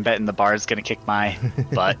 I'm betting the bard's going to kick my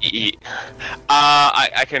butt.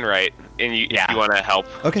 I can write, and if you want to help,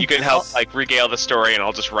 okay. You can help like regale the story, and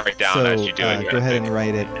I'll just write down as you do it. Go ahead and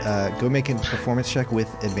write it. Go make a performance check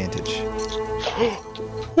with advantage.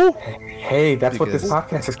 Hey, that's what this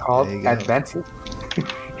podcast is called, advantage.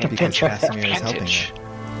 Because Casimir is helping you.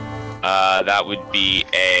 That would be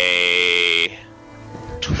a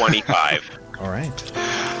 25. All right.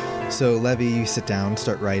 So Levy, you sit down,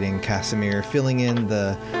 start writing. Casimir, filling in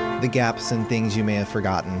the gaps and things you may have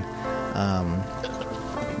forgotten.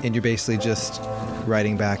 And you're basically just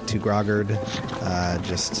writing back to Groggard,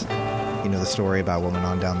 just the story about what went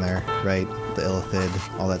on down there, right? The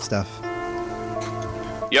Illithid, all that stuff.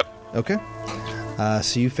 Yep. Okay.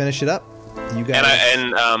 So you finish it up. You guys.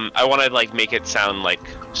 And I want to make it sound like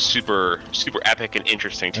super epic and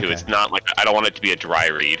interesting too. Okay. It's not like I don't want it to be a dry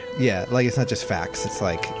read. Yeah, like it's not just facts. It's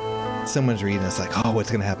like someone's reading. It's like, what's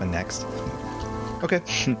gonna happen next? Okay.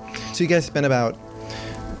 So you guys spend about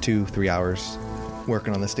 2-3 hours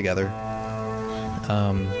working on this together.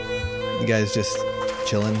 You guys just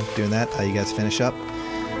chilling, doing that. You guys finish up.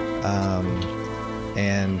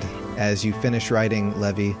 And as you finish writing,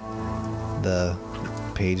 Levy, the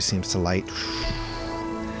page seems to light.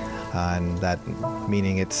 And that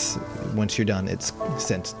meaning once you're done, it's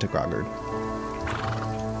sent to Groggard.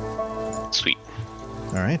 Sweet.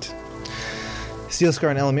 All right. Steelscar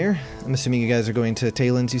and Elamir, I'm assuming you guys are going to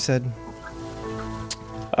Talon's, you said?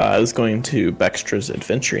 I was going to Bextra's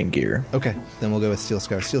adventuring gear. Okay, then we'll go with Steel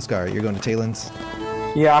Scar. Steel Scar, you're going to Talon's?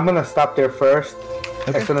 Yeah, I'm gonna stop there first.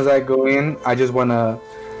 Okay. As soon as I go in, I'm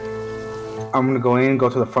gonna go in, go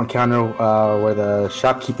to the front counter where the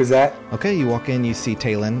shopkeep is at. Okay, you walk in, you see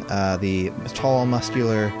Talon, the tall,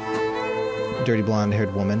 muscular, dirty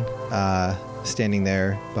blonde-haired woman, standing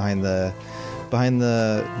there behind the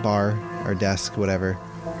bar or desk, whatever.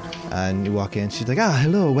 And you walk in, she's like,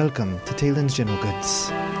 hello, welcome to Talon's General Goods.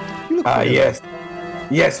 You look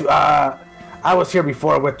Yes. I was here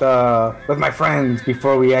before with my friends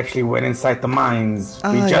before we actually went inside the mines.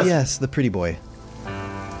 Yes, the pretty boy.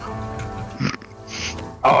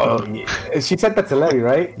 Oh, she said that to Levy,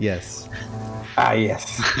 right? Yes.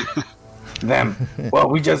 Yes. Them. Well,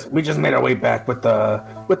 we just made our way back with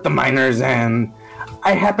the miners, and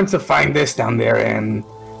I happened to find this down there, and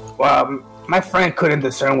my friend couldn't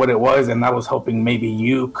discern what it was, and I was hoping maybe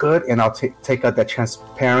you could, and I'll take out that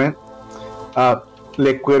transparent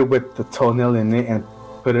liquid with the toenail in it and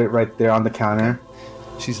put it right there on the counter.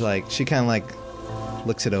 She kind of like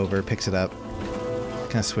looks it over, picks it up,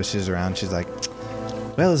 kind of swishes around. She's like,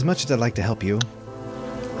 well, as much as I'd like to help you,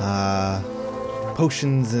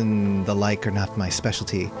 potions and the like are not my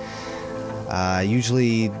specialty. I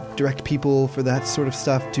usually direct people for that sort of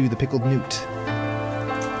stuff to the Pickled Newt.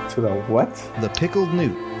 To the what? The Pickled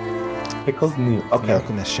Newt. Pickled Newt. Okay. The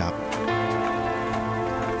alchemist shop.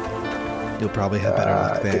 You'll probably have better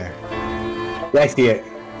luck there. Yeah, I see it.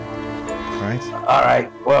 Right? All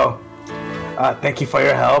right. Well, thank you for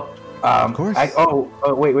your help. Of course.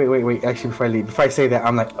 Wait. Actually, before I say that,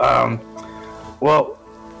 I'm like, well,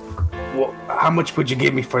 how much would you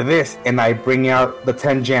give me for this? And I bring out the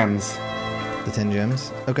 10 gems. The 10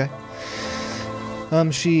 gems? Okay.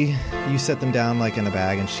 You set them down like in a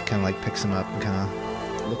bag, and she kind of like picks them up and kind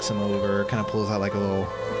of looks them over, kind of pulls out like a little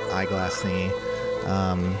eyeglass thingy.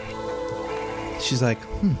 She's like,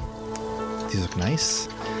 these look nice.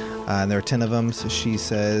 And there are 10 of them, so she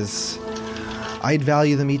says, I'd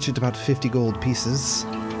value them each at about 50 gold pieces.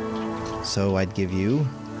 So I'd give you,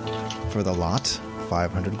 for the lot,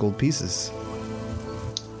 500 gold pieces.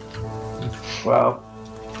 Well,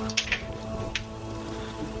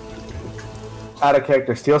 out of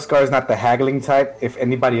character, Steel Scar is not the haggling type. If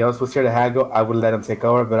anybody else was here to haggle, I would let him take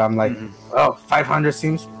over. But I'm like, 500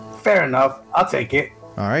 seems fair enough. I'll take it.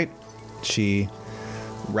 All right. She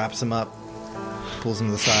wraps them up, pulls them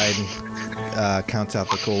to the side, and counts out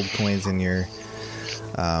the gold coins in your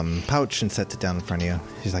pouch and sets it down in front of you.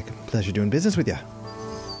 She's like, pleasure doing business with you.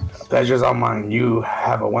 Pleasure's all mine. You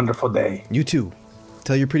have a wonderful day. You too.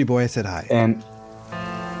 Tell your pretty boy I said hi. And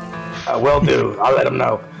I will do. I'll let him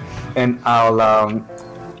know. And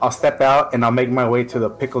I'll step out and I'll make my way to the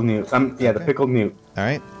Pickled Newt. The Pickled Newt. All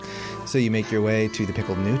right. So you make your way to the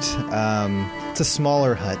Pickled Newt. It's a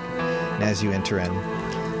smaller hut. And as you enter in,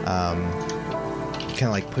 kind of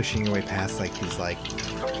like pushing your way past like these like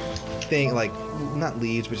not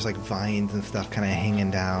leaves, but just like vines and stuff kind of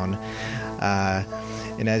hanging down.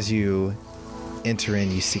 And as you enter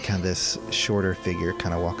in, you see kind of this shorter figure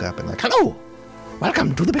kind of walk up and like, hello,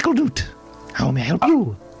 welcome to the Pickled Newt. How may I help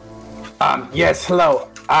you? Yes, hello.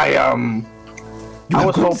 I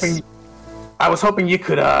was hoping you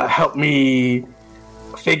could help me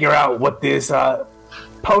figure out what this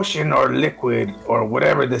potion or liquid or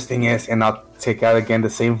whatever this thing is, and I'll take out again the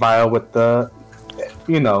same vial with the,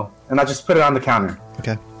 and I'll just put it on the counter.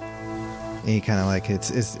 Okay. And you kind of like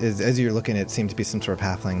it's as you're looking, it seemed to be some sort of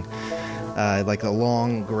halfling, like a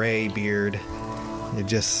long gray beard. It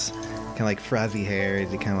just kind of like frizzy hair.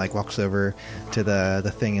 He kind of like walks over to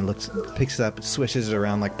the thing and picks it up, swishes it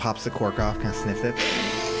around, like pops the cork off, kind of sniffs it.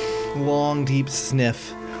 Long, deep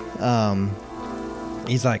sniff.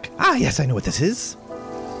 He's like, yes, I know what this is.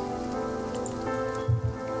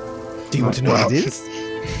 Do you want to know what it is?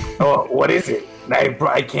 Oh, what is it?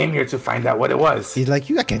 I came here to find out what it was. He's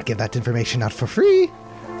like, I can't give that information out for free.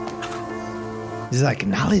 He's like,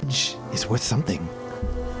 knowledge is worth something.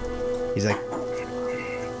 He's like,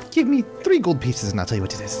 give me 3 gold pieces and I'll tell you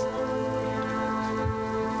what it is.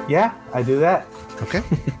 Yeah, I do that. Okay.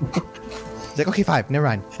 He's like, okay, 5. Never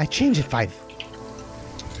mind. I changed it 5.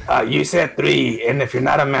 You said 3, and if you're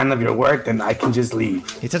not a man of your word, then I can just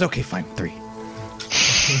leave. He says, okay, fine, 3.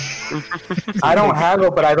 I don't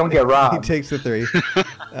haggle, but I don't get robbed. He takes the 3.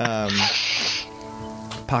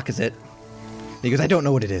 Pockets it. He goes, I don't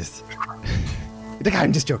know what it is. He's like,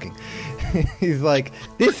 I'm just joking. He's like,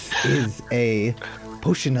 this is a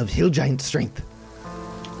potion of hill giant strength.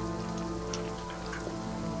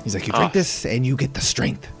 He's like, you drink this and you get the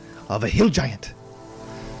strength of a hill giant.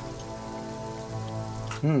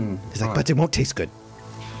 He's like, but it won't taste good.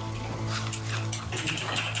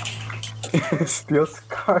 Steel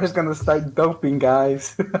Scar is gonna start doping,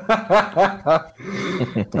 guys.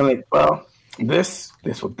 I'm like, well, this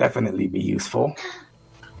will definitely be useful,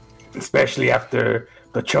 especially after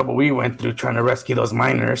the trouble we went through trying to rescue those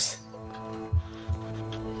miners.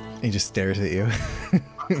 He just stares at you.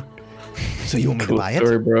 So you want me to buy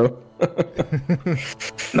Story, it? bro.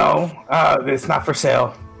 No, it's not for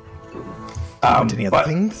sale. Want any other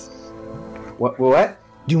things? What?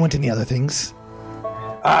 Do you want any other things?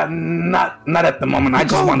 Not at the moment. I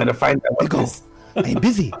just wanted to find out what Go. this. I am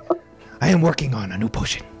busy. I am working on a new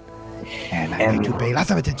potion. And I need to pay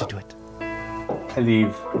lots of attention to it. I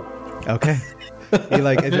leave. Okay. He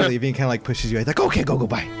like, as you're leaving, kind of like pushes you. He's like, okay, go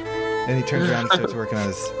buy. And he turns around and starts working on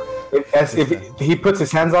his... If he puts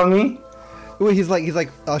his hands on me? Well, he's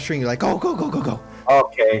like ushering you, like, go.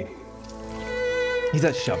 Okay. He's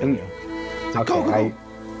not shoving you. He's like, Okay, go.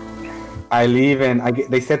 I leave, and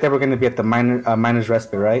they said they were going to be at the miner's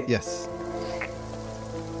respite, right? Yes.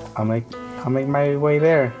 I'll make my way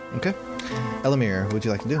there. Okay. Elamir, what would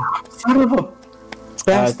you like to do? Son of a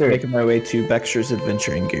bastard. Making my way to Bextra's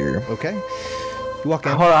Adventuring Gear. Okay. You walk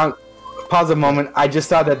in. Hold on. Pause a moment. I just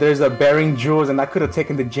saw that there's a bearing jewels, and I could have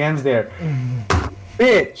taken the gems there.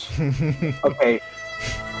 Bitch. Okay.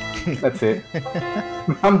 That's it.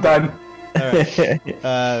 I'm done. All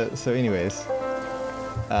right. So anyways,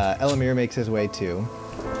 Elamir makes his way to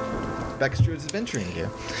Bextra's Adventuring Gear.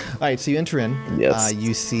 All right, so you enter in. Yes.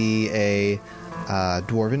 You see a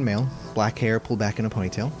dwarven male, black hair pulled back in a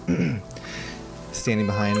ponytail, standing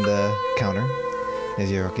behind the counter. As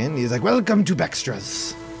you walk in, he's like, "Welcome to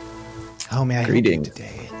Bextra's. How may I help you Greetings.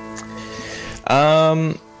 today?"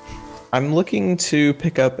 I'm looking to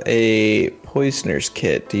pick up a poisoner's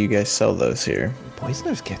kit. Do you guys sell those here?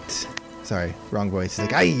 Poisoner's kit. Sorry, wrong voice.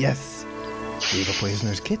 He's like, yes. We have a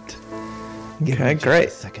poisoner's kit. Give me Okay, just great.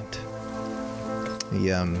 a second.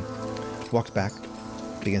 He walks back,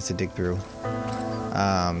 begins to dig through.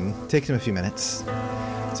 Takes him a few minutes.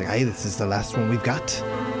 It's like, hey, this is the last one we've got.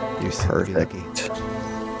 You seem to be lucky. Perfect.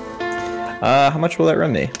 How much will that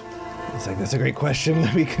run me? He's like, that's a great question.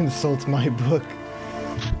 Let me consult my book.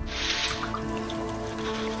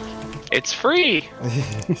 It's free.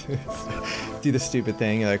 Do the stupid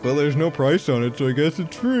thing. You're like, well, there's no price on it, so I guess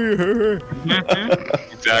it's free.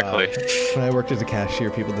 Exactly. When I worked as a cashier,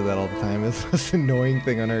 people did that all the time. It's the most annoying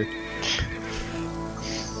thing on earth.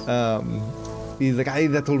 He's like,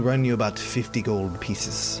 that'll run you about 50 gold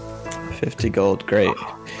pieces. 50 gold, great.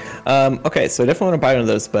 Okay, so I definitely want to buy one of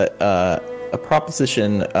those, but a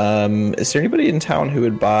proposition. Is there anybody in town who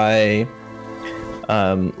would buy,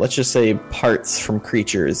 let's just say, parts from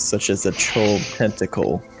creatures, such as a troll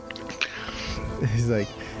tentacle? He's like,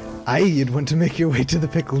 you'd want to make your way to the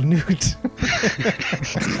Pickled Newt.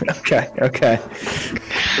 Okay.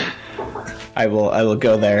 I will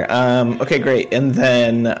go there. Okay, great. And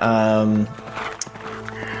then,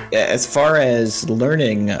 as far as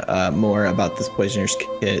learning more about this poisoner's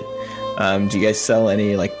kit, do you guys sell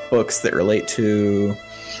any like books that relate to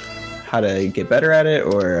how to get better at it,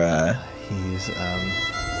 or? He's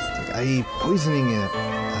like, poisoning.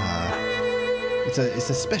 It's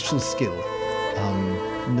a special skill.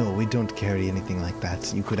 No, we don't carry anything like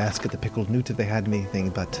that. You could ask at the Pickled Newt if they had anything,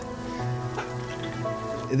 but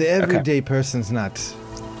the everyday person's not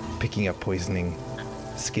picking up poisoning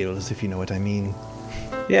skills, if you know what I mean.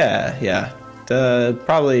 Yeah.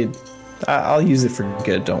 Probably, I'll use it for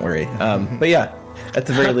good. Don't worry. But yeah, at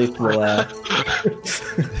the very least,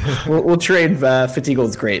 we'll trade. 50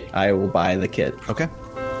 gold's great. I will buy the kit. Okay.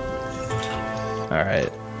 All right.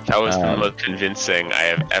 That was the most convincing I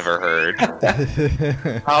have ever heard.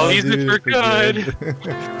 I'll use it for good.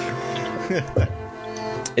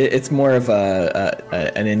 It's more of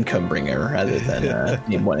an income bringer rather than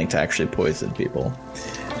me wanting to actually poison people.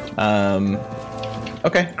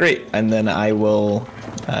 Okay, great. And then I will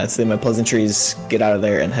say my pleasantries, get out of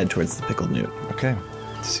there, and head towards the Pickled Newt. Okay.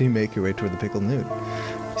 So you make your way toward the Pickled Newt.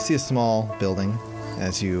 You see a small building.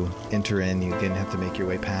 As you enter in, you again have to make your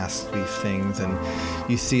way past these things, and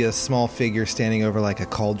you see a small figure standing over like a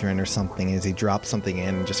cauldron or something. As he drops something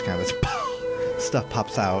in, and just kind of this stuff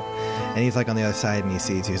pops out, and he's like on the other side, and he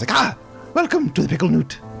sees you. He's like, welcome to the Pickled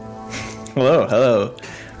Newt. Hello.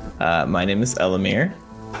 My name is Elamir.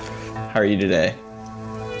 How are you today?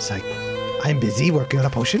 It's like, I'm busy working on a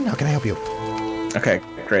potion. How can I help you? Okay,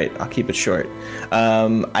 great. I'll keep it short.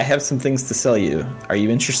 I have some things to sell you. Are you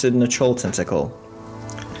interested in a troll tentacle?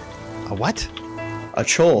 A what? A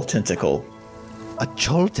troll tentacle. A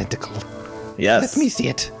troll tentacle? Yes. Let me see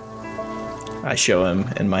it. I show him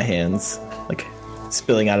in my hands, like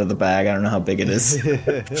spilling out of the bag. I don't know how big it is.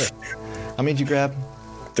 How many did you grab?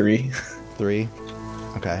 3. 3.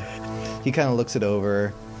 Okay. he kind of looks it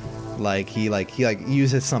over, like he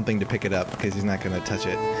uses something to pick it up because he's not gonna touch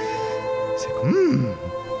it. He's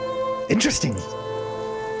like, interesting.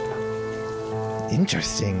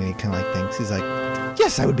 Interesting. And he kind of like thinks. He's like,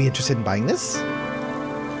 yes, I would be interested in buying this.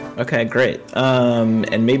 Okay, great.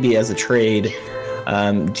 And maybe as a trade,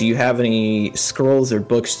 do you have any scrolls or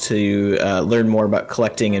books to learn more about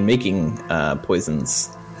collecting and making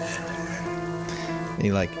poisons? And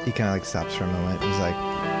he kind of like stops for a moment. He's like,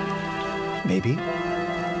 maybe.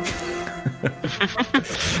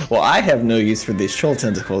 Well, I have no use for these troll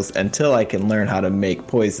tentacles until I can learn how to make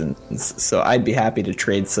poisons. So I'd be happy to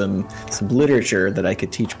trade some literature that I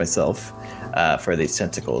could teach myself for these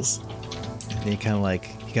tentacles. And he kind of like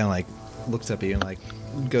looks up at you and like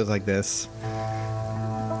goes like this.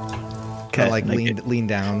 Kind of like lean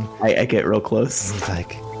down. I get real close. And he's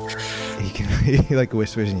like, he like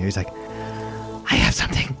whispers in your ear. He's like, I have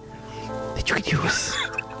something that you could use,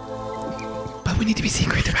 but we need to be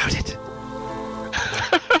secret about it.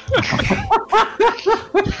 Okay.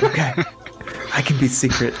 Okay. I can be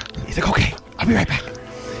secret. He's like, okay, I'll be right back.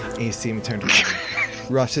 And you see him turn around,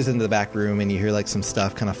 rushes into the back room, and you hear like some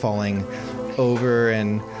stuff kind of falling over,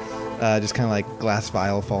 and just kind of like glass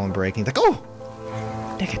vial fall and break. And he's like, oh,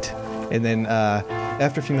 dang it. And then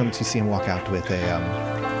after a few moments, you see him walk out with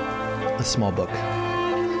a small book.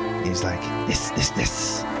 And he's like, this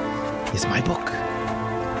is my book.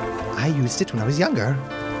 I used it when I was younger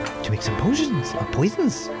to make some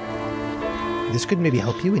poisons. This could maybe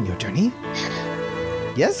help you in your journey.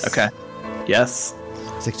 Yes? Okay. Yes.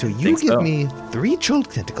 It's like, so you give me 3 troll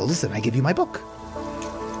tentacles and I give you my book.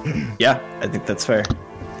 Yeah, I think that's fair.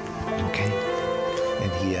 Okay.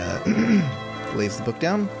 And he lays the book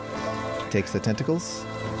down, takes the tentacles.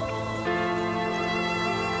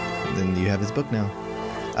 Then you have his book now.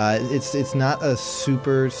 It's not a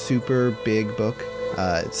super big book.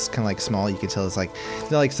 It's kind of like small. You can tell it's not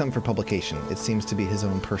like something for publication. It seems to be his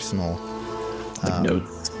own personal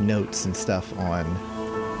notes and stuff on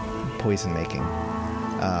poison making.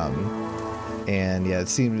 And yeah, it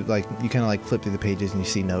seems like you kind of like flip through the pages and you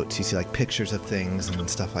see notes. You see like pictures of things and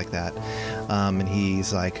stuff like that. And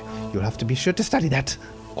he's like, you'll have to be sure to study that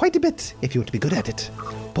quite a bit if you want to be good at it.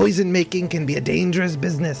 Poison making can be a dangerous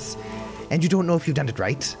business, and you don't know if you've done it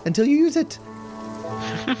right until you use it.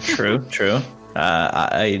 True.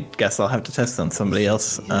 I guess I'll have to test on somebody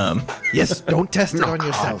else. Yes, don't test it on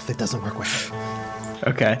yourself. It doesn't work well.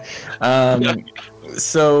 Okay.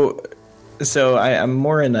 So I'm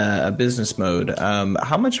more in a business mode.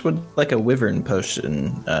 How much would like a wyvern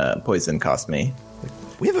potion poison cost me?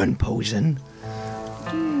 Wyvern potion?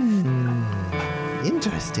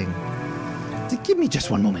 Interesting. Give me just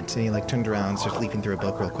one moment. And he like turned around and starts leafing through a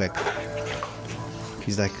book real quick.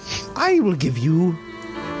 He's like, I will give you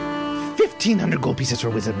 1,500 gold pieces for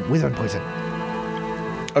wyvern poison.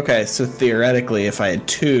 Okay, so theoretically, if I had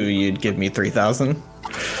 2, you'd give me 3,000?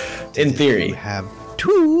 In theory. If you have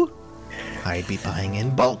 2, I'd be buying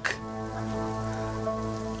in bulk.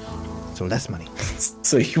 So less money.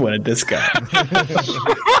 So you want a discount.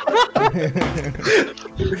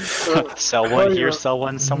 Sell one here, sell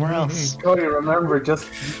one somewhere else. Cody, remember, just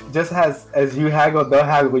as you haggle, they'll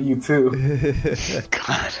haggle with you too.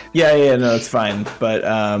 God. Yeah, no, it's fine. But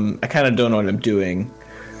I kind of don't know what I'm doing.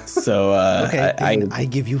 So okay, I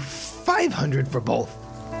give you 500 for both.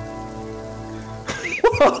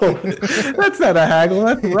 Whoa, that's not a haggle.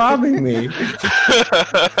 That's robbing me.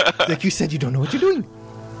 Like you said, you don't know what you're doing.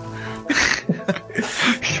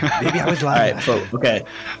 Maybe I was lying. All right, okay.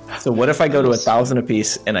 So what if I go to 1,000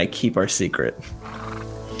 apiece and I keep our secret?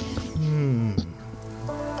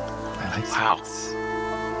 I like secrets.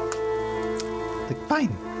 Like,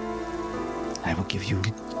 fine. I will give you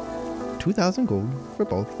 2,000 gold for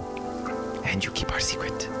both, and you keep our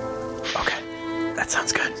secret. Okay, that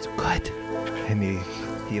sounds good. Good. And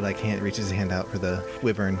he like reaches his hand out for the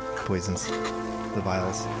wyvern poisons, the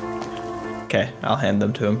vials. Okay, I'll hand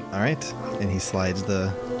them to him. All right, and he slides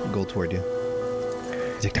the gold toward you.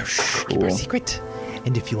 He's like, now shh, keep our secret.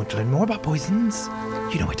 And if you want to learn more about poisons,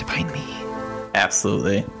 you know where to find me.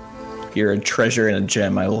 Absolutely. You're a treasure and a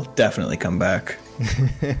gem. I will definitely come back.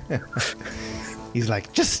 He's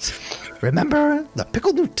like, just remember the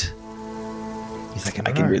pickled newt. He's like,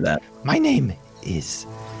 I can do that. My name is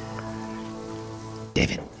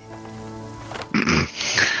Devin.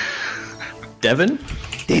 Devin?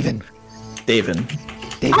 Davin.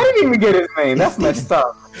 I didn't even get his name. That's messed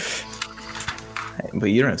up. But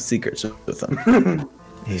you don't have secrets with him.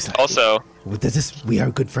 He's like, Also, we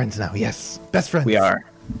are good friends now. Yes, best friends. We are.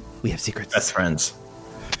 We have secrets. Best friends.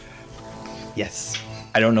 Yes.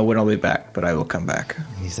 I don't know when I'll be back, but I will come back.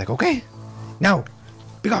 And he's like, okay, now,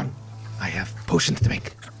 be gone. I have potions to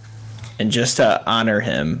make. And just to honor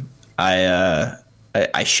him, I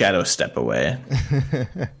shadow step away.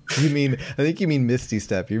 I think you mean Misty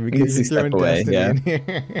Step. You're Misty throwing step away, Destiny in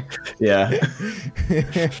here. Yeah.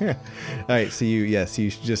 All right, so you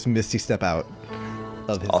just Misty Step out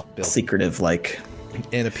of his All build secretive, like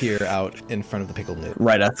and appear out in front of the pickled newt.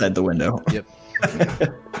 right outside the window. Yep. All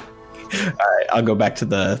right, I'll go back to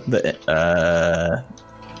the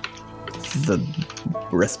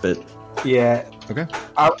respite. Yeah. Okay.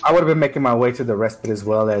 I would have been making my way to the respite as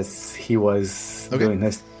well as he was doing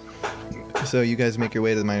this. So you guys make your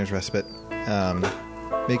way to the Miner's Respite.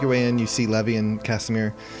 Make your way in. You see Levy and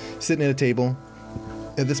Casimir sitting at a table.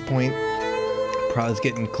 At this point, it's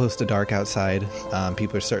getting close to dark outside.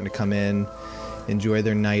 People are starting to come in, enjoy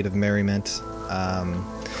their night of merriment.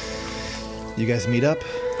 You guys meet up.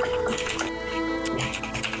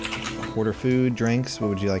 Order food, drinks. What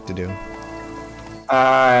would you like to do?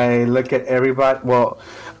 I look at everybody. Well,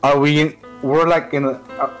 we're like in a...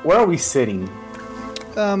 where are we sitting?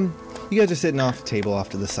 You guys are sitting off the table off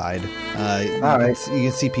to the side. You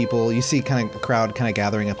can see people. You see kind of a crowd kind of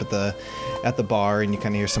gathering up at the bar, and you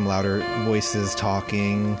kind of hear some louder voices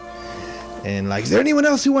talking, and like, is there anyone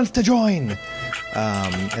else who wants to join?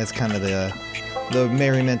 As kind of the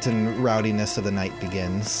merriment and rowdiness of the night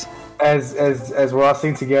begins. As we're all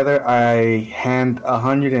sitting together, I hand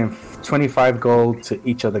 125 gold to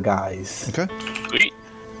each of the guys. Okay. Sweet.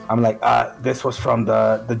 I'm like, this was from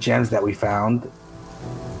the gems that we found.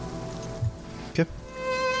 Okay.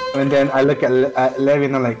 And then I look at Levy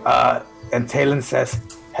and I'm like, and Talon says,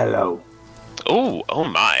 hello. Oh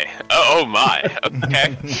my. Oh my.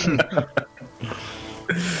 Okay.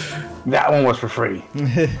 That one was for free.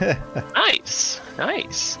 Nice.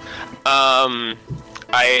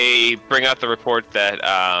 I bring out the report that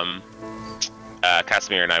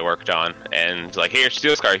Casimir and I worked on, and like, here's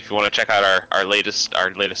Steel Scar if you want to check out our latest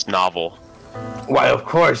novel. Why, of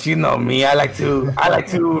course, you know me. I like to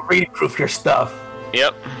read-proof your stuff.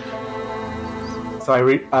 Yep. So I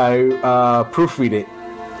proofread it.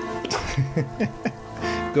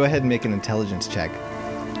 Go ahead and make an intelligence check.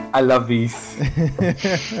 I love these.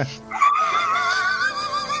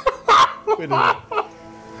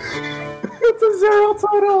 It's a 0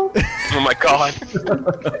 total. Oh my god.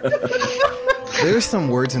 There's some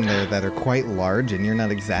words in there that are quite large, and you're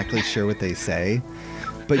not exactly sure what they say.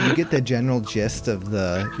 But you get the general gist of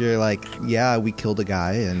you're like, yeah, we killed a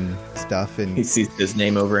guy and stuff. And He sees his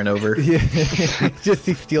name over and over. just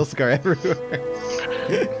see Steel Scar everywhere.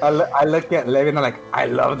 I look at Levy and I'm like, I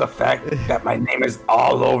love the fact that my name is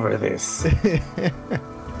all over this.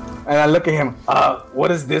 And I look at him, what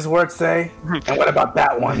does this word say? And what about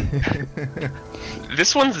that one?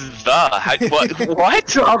 This one's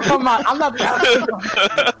what? Oh, come on, I'm not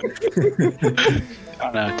that. I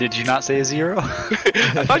don't know. Did you not say a 0?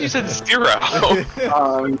 I thought you said 0.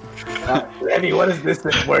 Levy, what does this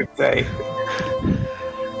word say?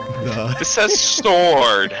 This says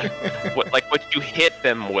sword. What you hit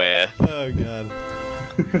them with. Oh, God.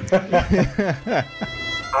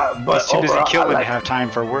 But Too busy overall, killing to have time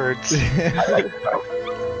for words.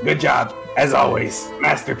 Good job, as always.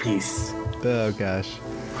 Masterpiece. Oh, gosh.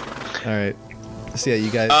 All right. So, yeah, you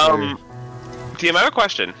guys DM, I have a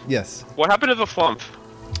question. Yes. What happened to the flump?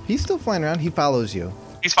 He's still flying around. He follows you.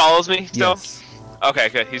 He follows me still? Yes. Okay,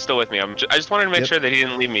 good. He's still with me. I just wanted to make sure that he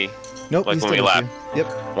didn't leave me. Nope, Like he's when still we with left. you.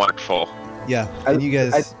 Yep. Wonderful. Yeah. And you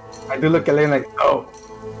guys... I do look at Lane like, oh,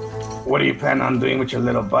 what do you plan on doing with your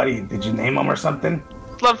little buddy? Did you name him or something?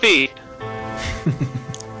 Lumpy.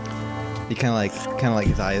 He kind of like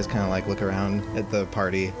his eyes kind of like look around at the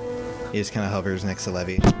party. He just kind of hovers next to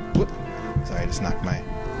Levy. Whoop. Sorry, I just knocked my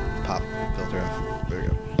pop filter off. There we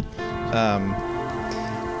go.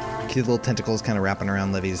 His little tentacles kind of wrapping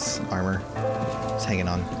around Levy's armor. Just hanging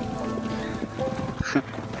on.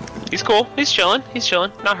 He's cool. He's chilling.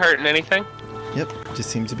 Not hurting anything. Yep.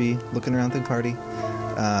 Just seems to be looking around the party.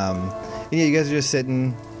 Yeah, you guys are just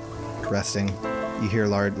sitting, resting. You hear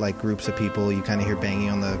large, like, groups of people. You kind of hear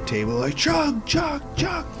banging on the table, like, chug, chug,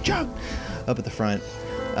 chug, chug, up at the front.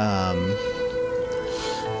 Is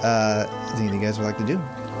there anything you guys would like to do?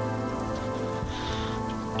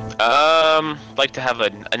 Like to have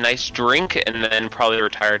a nice drink and then probably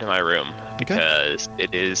retire to my room because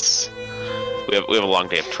it is we have a long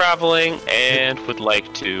day of traveling and would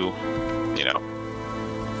like to,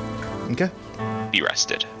 Okay. be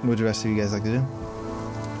rested. What would the rest of you guys like to do?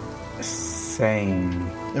 Same.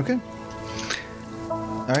 Okay.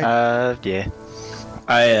 All right. Yeah.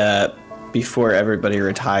 I before everybody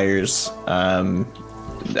retires,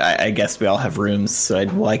 I guess we all have rooms, so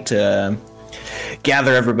I'd like to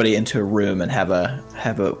gather everybody into a room and have a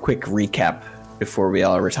quick recap before we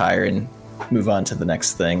all retire and move on to the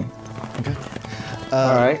next thing. Okay.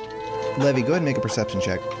 All right. Levy, go ahead and make a perception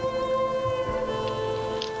check.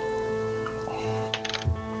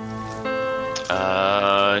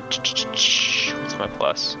 What's my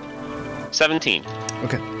plus? 17.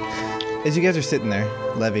 Okay. As you guys are sitting there,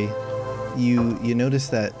 Levy, you notice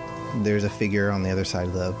that there's a figure on the other side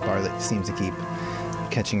of the bar that seems to keep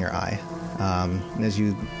catching your eye. And as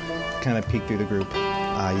you kind of peek through the group,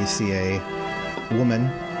 you see a woman,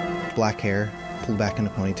 black hair, pulled back in a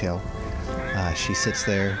ponytail. She sits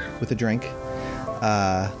there with a drink,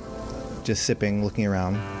 just sipping, looking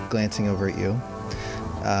around, glancing over at you.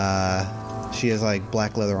 She has like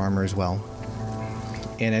black leather armor as well.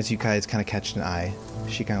 And as you guys kind of catch an eye,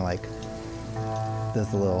 she kind of like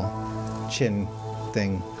does the little chin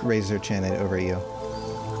thing, raises her chin over at you.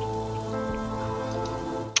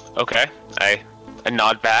 Okay. I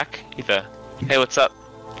nod back. Eva, hey, what's up?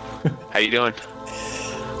 How you doing?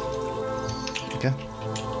 Okay.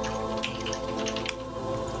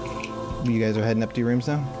 You guys are heading up to your rooms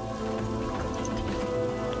now?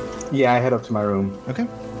 Yeah, I head up to my room. Okay.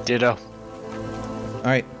 Ditto. All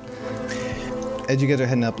right. As you guys are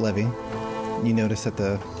heading up, Levy, you notice that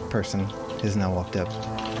the person has now walked up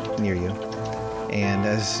near you. And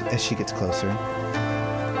as she gets closer,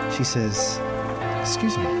 she says,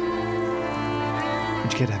 "Excuse me,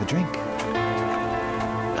 would you care to have a drink?"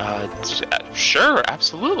 Sure,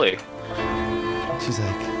 absolutely. She's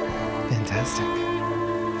like, "Fantastic.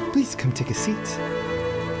 Please come take a seat. Is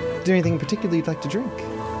there anything in particular you'd like to drink?"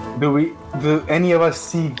 Do any of us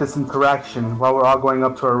see this interaction while we're all going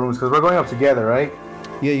up to our rooms? Because we're going up together, right?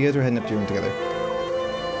 Yeah, you guys are heading up to your room together.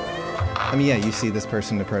 I mean, yeah, you see this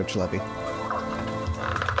person approach Levy.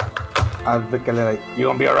 I look at it like, you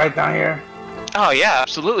gonna be alright down here? Oh yeah,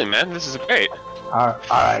 absolutely, man. This is great.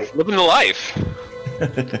 Alright. Living the life.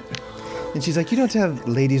 And she's like, "You don't have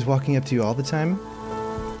ladies walking up to you all the time?"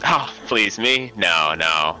 Oh, please, me? No.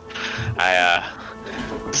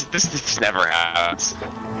 This never happens.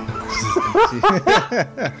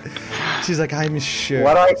 She's like, "I'm sure."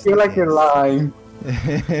 Why do I feel like you're lying?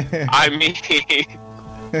 I mean...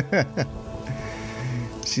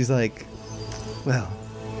 She's like, "Well,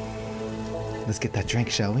 let's get that drink,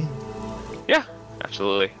 shall we?" Yeah,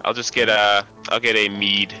 absolutely. I'll just get a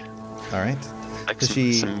mead. All right. Like So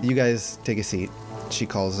you guys take a seat. She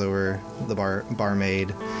calls over the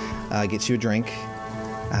barmaid, gets you a drink,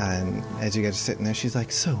 and as you guys are sitting there, she's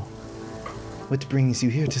like, "So, what brings you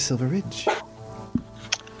here to Silver Ridge?"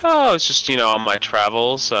 Oh, it's just, on my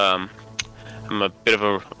travels. I'm a bit of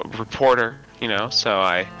a reporter, so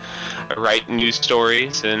I write news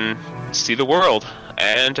stories and see the world.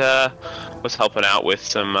 And was helping out with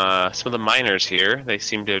some of the miners here. They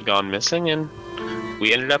seem to have gone missing, and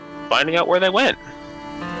we ended up finding out where they went.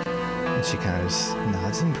 And she kind of just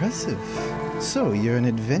nods. "Impressive. So, you're an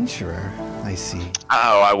adventurer, I see."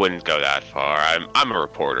 Oh, I wouldn't go that far. I'm a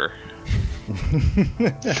reporter.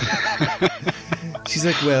 She's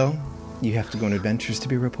like, "Well, you have to go on adventures to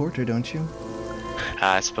be a reporter, don't you?"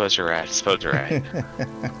 I suppose you're right.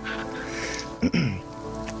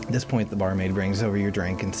 At this point, the barmaid brings over your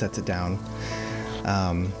drink and sets it down.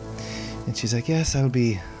 And she's like, "Yes, I've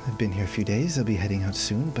been here a few days. I'll be heading out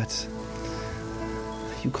soon, but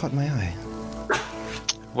you caught my eye."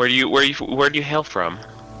 Where do you hail from?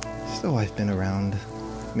 "So I've been around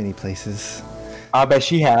many places." I bet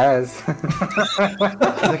she has. She's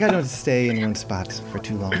like, "I don't stay in one spot for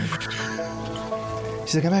too long."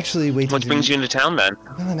 She's like, "I'm actually waiting What brings you into town, then?"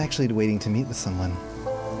 "Well, I'm actually waiting to meet with someone."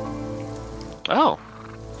 Oh.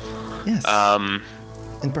 "Yes.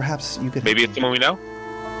 And perhaps you could Maybe help it's me." someone we know?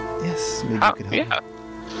 "Yes, maybe you could help me." Yeah.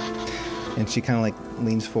 And she kind of like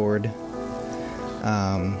leans forward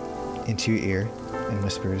into your ear and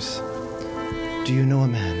whispers, "Do you know a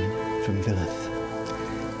man from Villith?"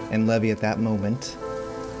 And Levy, at that moment,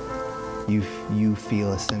 you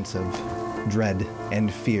feel a sense of dread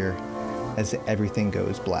and fear as everything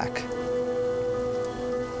goes black.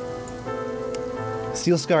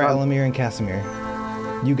 Steel Scar, Elamir, and Casimir,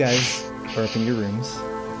 you guys are up in your rooms,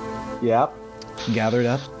 Yep. gathered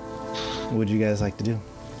up. What would you guys like to do?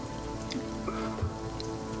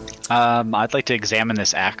 I'd like to examine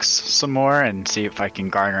this axe some more and see if I can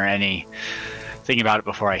garner any thinking about it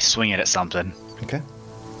before I swing it at something. Okay.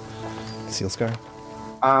 Steel Scar.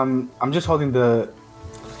 I'm just holding the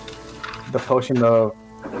potion of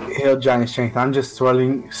Hail Giant Strength. I'm just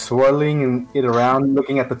swirling it around,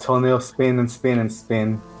 looking at the toenail, spin and spin and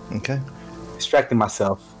spin. Okay. Distracting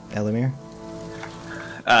myself. Elamir?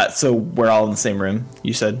 So we're all in the same room,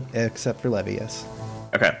 you said? Except for Levy, yes.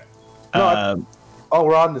 Okay. No,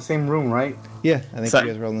 we're all in the same room, right? Yeah, I think So- you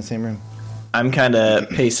guys are all in the same room. I'm kind of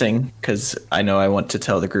pacing because I know I want to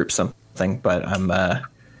tell the group something, but I'm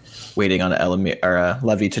waiting on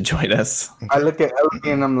Levy to join us. I look at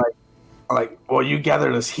Ellie and I'm like, well, you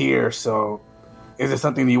gathered us here, so is it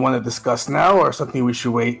something that you want to discuss now, or something we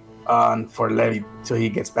should wait on for Levy till he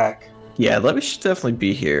gets back? Yeah, Levy should definitely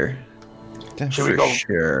be here. Okay. Should we For go?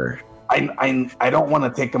 sure. I don't want to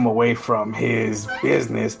take him away from his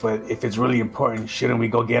business, but if it's really important, shouldn't we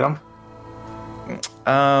go get him?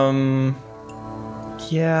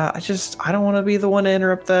 Yeah, I don't want to be the one to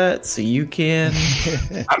interrupt that, so you can.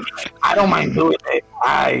 I don't mind doing it.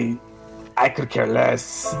 I could care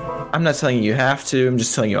less. I'm not telling you have to. I'm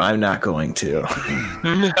just telling you I'm not going to.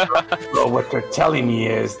 So what you're telling me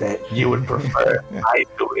is that you would prefer I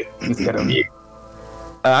do it instead of you.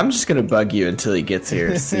 I'm just gonna bug you until he gets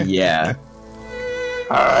here. So yeah.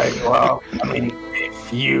 All right. Well, I mean,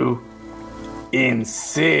 if you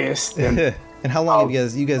insist, then And how long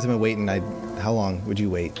have you guys have been waiting? How long would you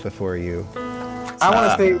wait before you? I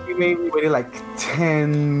want to say we maybe waited like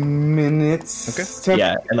 10 minutes. Okay. 10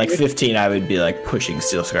 Yeah, and like minutes. 15, I would be like pushing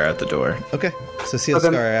Steel Scar out the door. Okay, so Seal So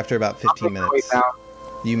then- Scar, after about 15 I'll make my way minutes, down.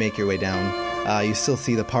 you make your way down. You still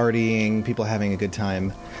see the partying, people having a good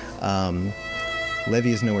time.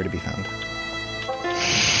 Levy is nowhere to be found.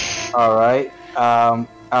 All right.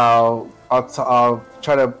 I'll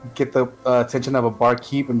try to get the attention of a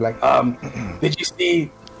barkeep and be like, did you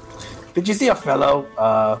see a fellow?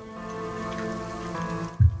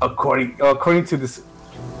 According to this,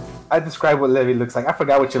 I describe what Levy looks like. I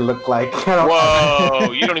forgot what you look like.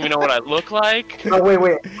 Whoa, you don't even know what I look like? No,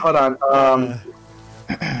 wait, hold on.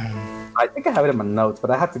 I think I have it in my notes, but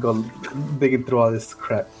I have to go digging through all this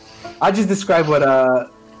crap. I just describe what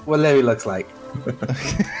Levy looks like.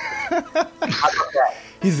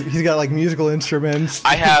 He's got like musical instruments.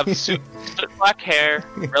 I have black hair,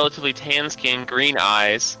 relatively tan skin, green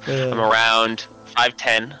eyes. I'm around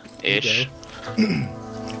 5'10"-ish.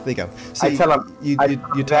 There you go. So I tell him- you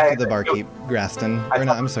talk to the barkeep, Graston, or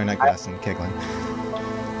no? I'm sorry, not Graston, Keglin.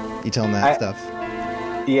 You tell him that stuff,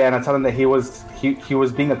 Yeah, and I tell him that he was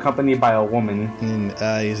being accompanied by a woman. and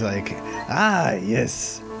he's like,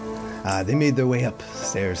 yes. They made their way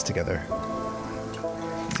upstairs together.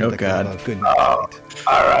 Oh Like they'll have god. a good night.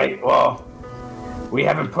 All right, well, we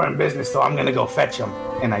have important business, so I'm gonna go fetch him,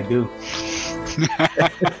 and I do.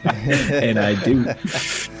 And I do.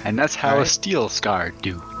 And that's how a Steel Scar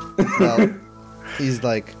do. Well, he's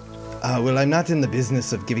like, well, I'm not in the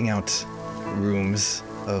business of giving out rooms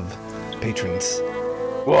of patrons.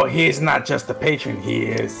 Well, he is not just a patron; he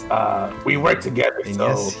is. We work together, And so.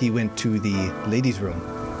 yes, he went to the ladies' room.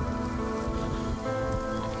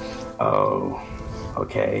 Oh,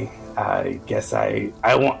 okay. I guess I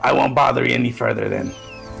won't bother you any further then.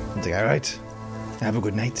 He's like, all right, have a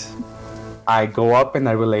good night. I go up and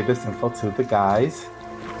I relay this info to the guys.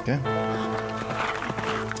 Okay.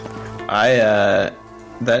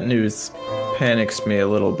 That news panics me a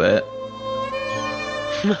little bit.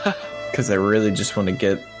 Because I really just want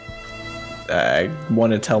to I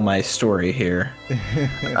want to tell my story here.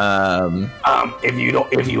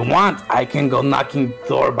 If you want, I can go knocking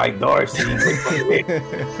door by door. See which one it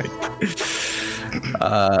is.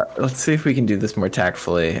 Let's see if we can do this more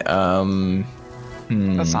tactfully.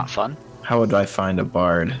 That's not fun. How would I find a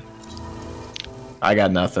bard? I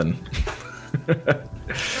got nothing.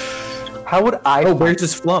 How would I? Oh, where's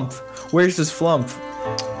his flump? Where's his flump?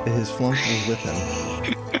 His flump was with him.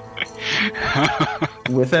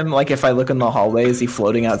 With him, like if I look in the hallway, is he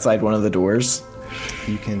floating outside one of the doors?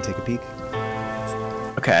 You can take a peek.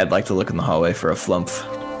 Okay, I'd like to look in the hallway for a flump.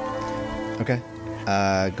 Okay.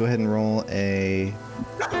 Go ahead and roll a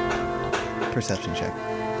perception check.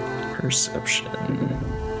 Perception.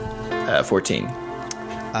 14.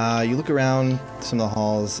 You look around some of the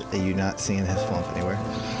halls, and you're not seeing his flump anywhere.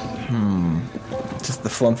 Does the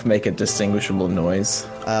flump make a distinguishable noise?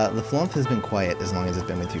 The flump has been quiet as long as it's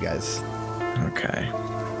been with you guys. Okay.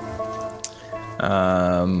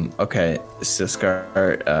 Okay,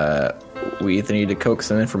 Siskar, we either need to coax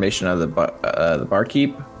some information out of the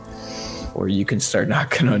barkeep, or you can start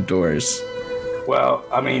knocking on doors. Well,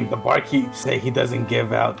 I mean, the barkeep say he doesn't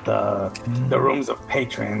give out the rooms of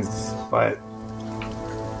patrons, but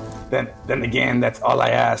then again, that's all I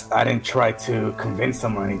asked. I didn't try to convince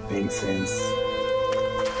him or anything, since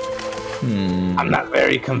I'm not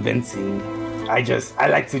very convincing. I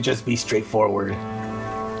like to just be straightforward.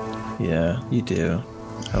 Yeah, you do.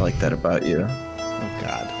 I like that about you. Oh,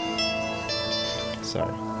 God.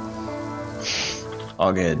 Sorry.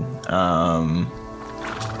 All good.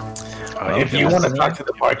 if you want to talk to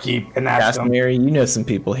the barkeep and ask him. Casimir, you know some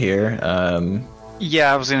people here.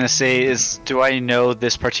 Yeah, I was gonna say, do I know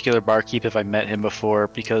this particular barkeep if I met him before?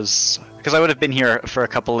 Because I would have been here for a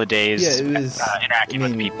couple of days, Yeah, it was interacting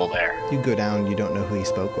with people there. You go down, you don't know who he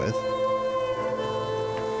spoke with.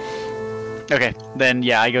 Okay, then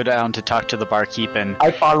yeah, I go down to talk to the barkeep and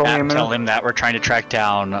I follow him. tell him that we're trying to track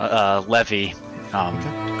down Levy.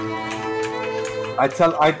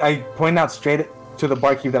 I point out straight to the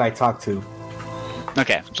barkeep that I talked to.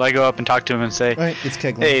 Okay, so I go up and talk to him and say, All right, it's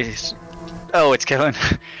Keglin. "Hey, it's Keglin.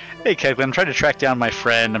 Hey, Keglin, I'm trying to track down my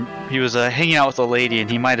friend. He was hanging out with a lady,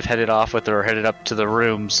 and he might have headed off with her or headed up to the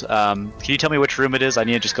rooms. Can you tell me which room it is? I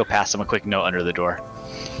need to just go pass him a quick note under the door."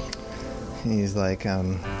 He's like,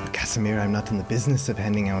 Casimir, I'm not in the business of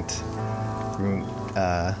handing out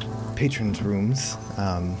patrons' rooms.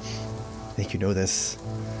 I think you know this.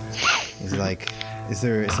 He's like, is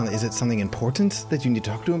it something important that you need to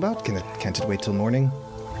talk to him about? Can't it wait till morning?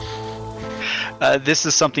 This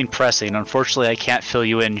is something pressing. Unfortunately, I can't fill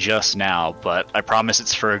you in just now, but I promise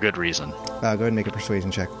it's for a good reason. Go ahead and make a persuasion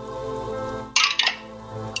check.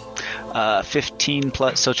 15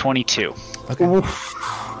 plus, so 22. Okay. Oof.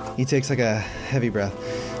 He takes like a heavy breath.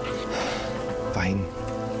 Fine.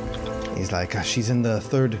 He's like, she's in the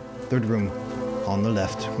third room on the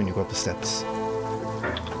left when you go up the steps.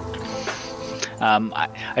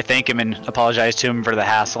 I thank him and apologize to him for the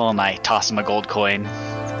hassle, and I toss him a gold coin,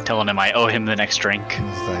 telling him I owe him the next drink. He's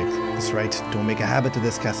like, that's right, don't make a habit of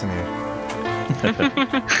this, Casimir.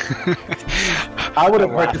 I would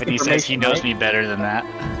have heard this information. He says he knows me better than that.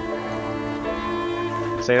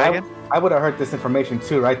 Say that again? I would have heard this information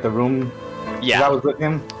too, right? The room. Yeah. I was with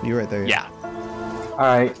him. You're right there. Yeah. All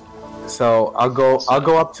right. So I'll go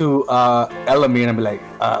up to Elamir and be like,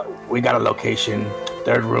 we got a location,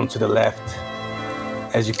 third room to the left,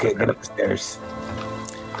 as you get up the stairs.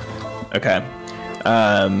 Okay.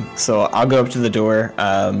 So I'll go up to the door.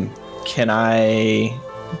 Can I,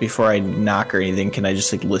 before I knock or anything, can I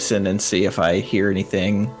just like listen and see if I hear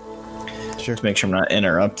anything? Sure. To make sure I'm not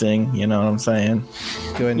interrupting, you know what I'm saying?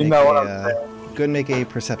 Go ahead and go ahead and make a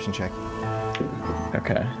perception check.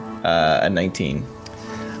 Okay. A 19.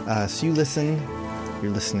 So you listen,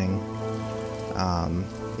 you're listening,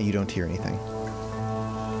 you don't hear anything.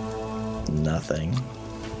 Nothing.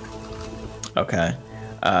 Okay.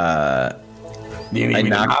 Do you need me to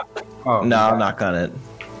knock? Oh, no, I'll knock on it.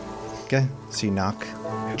 Okay, so you knock.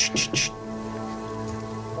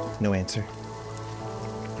 No answer.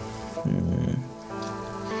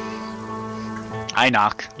 I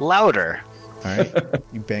knock louder. All right,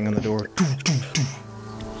 you bang on the door.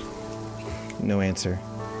 No answer.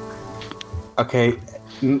 Okay,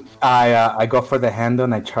 I go for the handle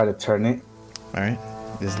and I try to turn it. All right,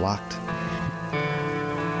 it is locked.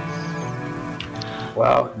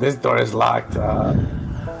 Well, this door is locked.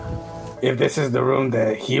 If this is the room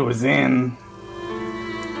that he was in,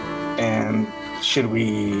 and should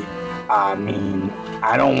we... I mean,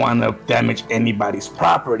 I don't want to damage anybody's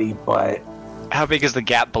property, but... How big is the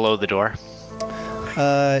gap below the door?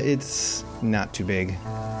 It's not too big.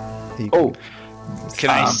 Can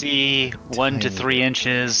I see 1 to 3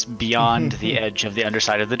 inches beyond the edge of the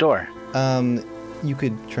underside of the door? You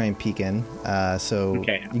could try and peek in.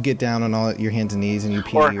 You get down on all your hands and knees and you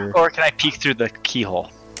peek. Or can I peek through the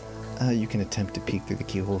keyhole? You can attempt to peek through the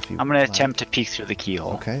keyhole if you. I'm going to attempt to peek through the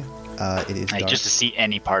keyhole. Okay. It is dark. Just to see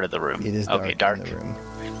any part of the room. It is dark. Okay, dark. In the room.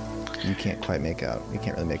 You can't quite make out. You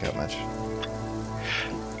can't really make out much.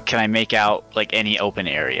 Can I make out like any open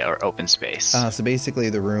area or open space? So basically,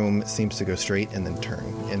 the room seems to go straight and then turn,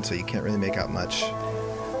 and so you can't really make out much.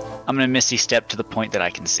 I'm gonna misty step to the point that I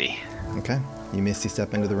can see. Okay. You misty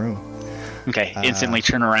step into the room. Okay. Instantly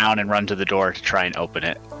turn around and run to the door to try and open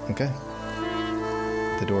it. Okay.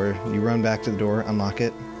 The door. You run back to the door, unlock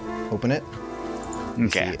it, open it. You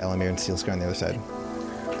see Elamir and Steelscar on the other side.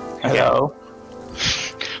 Hello.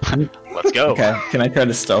 Let's go. Okay. Can I try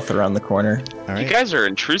to stealth around the corner? All right. You guys are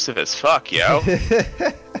intrusive as fuck, yo.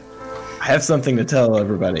 I have something to tell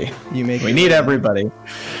everybody. We need everybody. We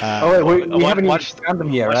haven't even found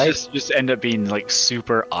them yet, right? Just end up being like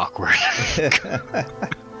super awkward.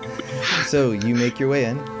 So you make your way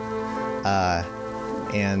in,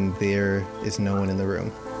 and there is no one in the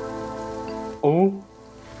room. Oh.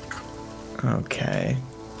 Okay.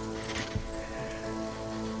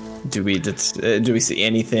 Do we see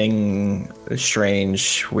anything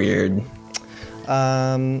strange, weird? Go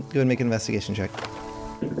ahead and make an investigation check.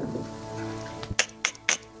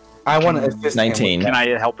 I want to assist 19. Can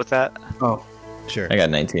I help with that? Oh, sure. I got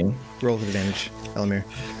 19. Roll with advantage, Elamir.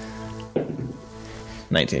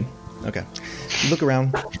 19. Okay. You look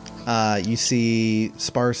around. You see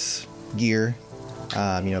sparse gear,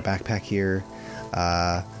 backpack here,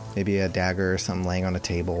 maybe a dagger or something laying on a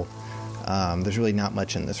table. There's really not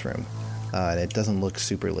much in this room. It doesn't look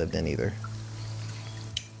super lived in either.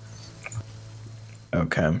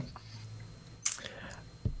 Okay.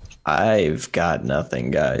 I've got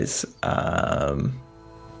nothing, guys. Bed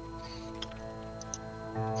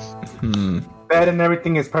and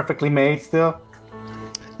everything is perfectly made still?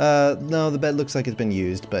 No, the bed looks like it's been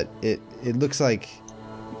used, but it looks like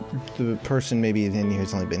the person maybe in here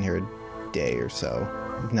has only been here a day or so.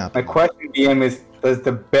 Not My question, DM, is does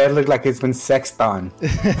the bed look like it's been sexed on?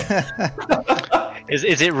 Is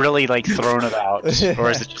it really like thrown about,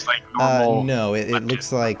 or is it just like normal? No, it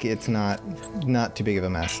looks like it's not too big of a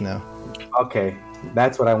mess. No. Okay,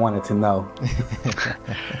 that's what I wanted to know.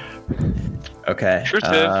 Okay. Sure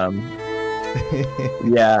did.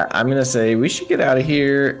 Yeah, I'm gonna say we should get out of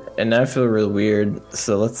here, and I feel real weird.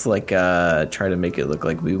 So let's try to make it look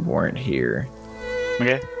like we weren't here.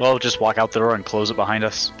 Okay. Well, just walk out the door and close it behind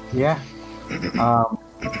us. Yeah. And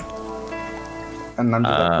I'm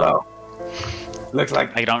just like, well, looks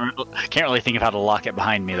like I can't really think of how to lock it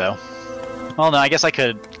behind me though. Well, no, I guess I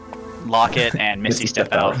could lock it and Misty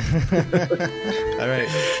step out. All right.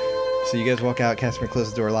 So you guys walk out. Casimir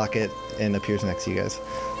closes the door, lock it, and appears next to you guys.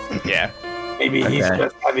 Yeah. maybe he's Okay.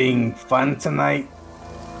 just having fun tonight.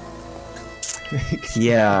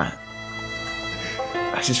 Yeah.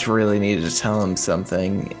 I just really needed to tell him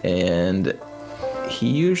something, and he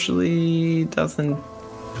usually doesn't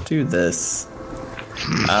do this.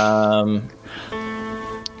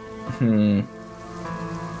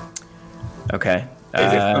 Okay.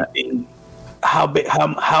 Is it something?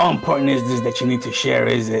 How important is this that you need to share?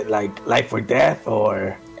 Is it like life or death,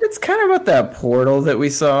 or? It's kind of about that portal that we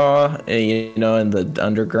saw, in the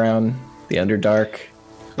underground, the Underdark.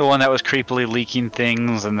 The one that was creepily leaking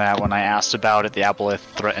things, and that when I asked about it, the Aboleth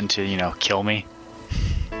threatened to, kill me.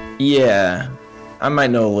 Yeah, I might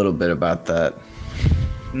know a little bit about that.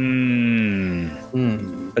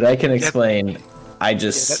 But I can explain. I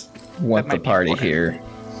just want the might be party important. here.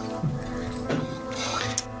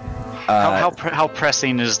 How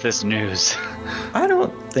pressing is this news? I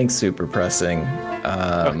don't think super pressing.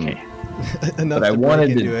 Okay. Enough But I to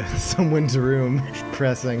wanted break to- into someone's room,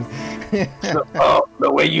 pressing.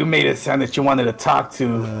 The way you made it sound that you wanted to talk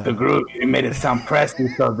to the group, it made it sound pressing.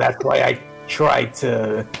 So that's why I tried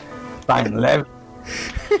to find Lev.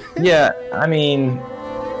 Yeah, I mean,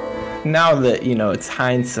 now that it's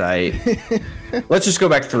hindsight, let's just go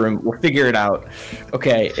back to the room. We'll figure it out.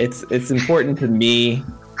 Okay, it's important to me,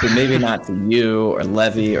 but maybe not to you or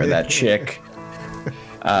Levy or that chick.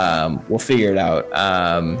 We'll figure it out.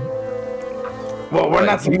 Well, we're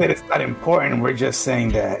not saying that it's not important. We're just saying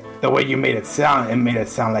that the way you made it made it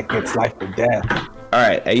sound like it's life or death. All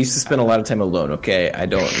right, I used to spend a lot of time alone. Okay, I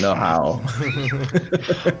don't know how.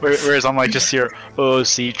 Whereas I'm like just here,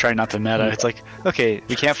 see, try not to meta. It's like, okay,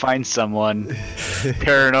 we can't find someone.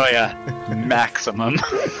 Paranoia, maximum.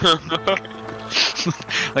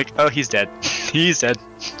 Like, oh, he's dead. He's dead.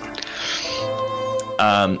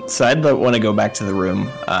 So I'd want to go back to the room.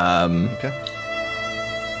 Okay.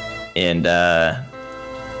 And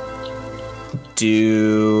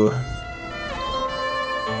do.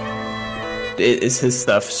 Is his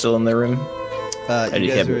stuff still in the room? You you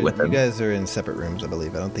guys have it are with you him? guys are in separate rooms, I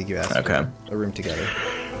believe. I don't think you asked Okay. for a room together.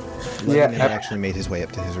 Yeah, Levin never actually made his way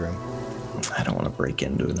up to his room. I don't want to break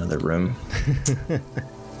into another room.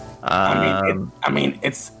 I mean,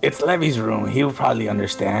 it's Levy's room. He'll probably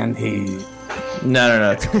understand.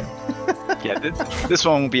 No. Yeah, this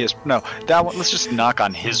one won't be as that one. Let's just knock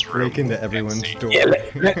on his room. Break into everyone's door. Yeah,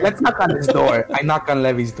 let's knock on his door. I knock on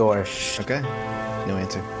Levy's door. Okay. No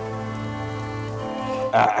answer.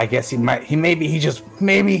 I guess maybe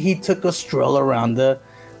he took a stroll around the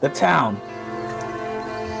town.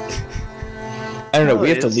 I don't know. Oh, We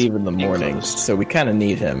it have to is leave in the being morning, closed. so we kind of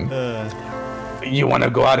need him. You want to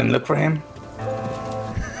go out and look for him?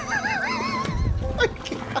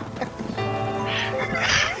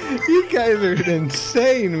 You guys are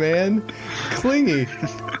insane, man. Clingy.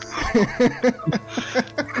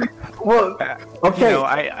 Well, okay.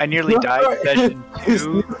 I nearly died in session His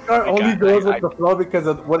 2. new car only goes with the flow because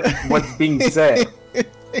of what's being said.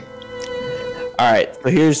 All right. So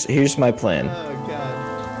here's my plan. Oh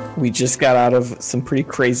god. We just got out of some pretty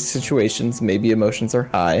crazy situations. Maybe emotions are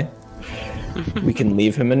high. We can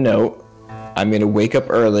leave him a note. I'm gonna wake up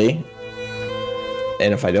early,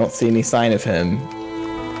 and if I don't see any sign of him,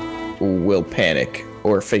 we'll panic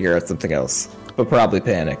or figure out something else. But probably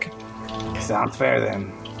panic. Sounds fair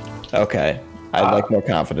then. Okay. I'd like more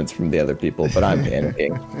confidence from the other people, but I'm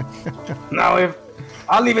panicking. Now,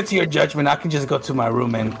 I'll leave it to your judgment. I can just go to my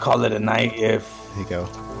room and call it a night if... There you go.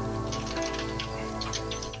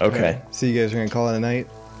 Okay. So you guys are going to call it a night?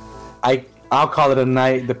 I'll call it a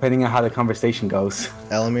night depending on how the conversation goes.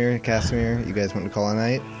 Elamir, Casimir, you guys want to call it a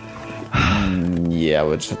night? Yeah,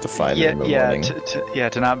 we'll just have to find it in the morning.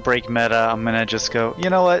 To not break meta, I'm gonna just go, you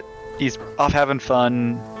know what? He's off having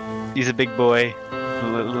fun. He's a big boy.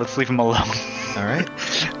 Let's leave him alone. All right.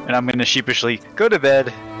 And I'm gonna sheepishly go to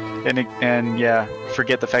bed and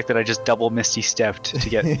forget the fact that I just double Misty stepped to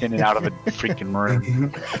get in and out of a freaking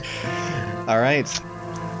room. All right.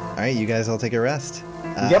 All right, you guys all take a rest.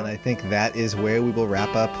 Yep. And I think that is where we will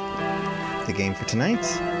wrap up the game for tonight.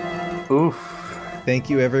 Oof. Thank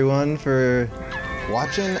you, everyone, for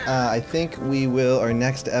watching. I think our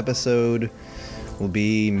next episode will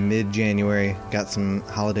be mid-January. Got some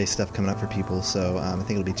holiday stuff coming up for people, so I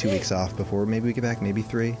think it'll be 2 weeks off before maybe we get back, maybe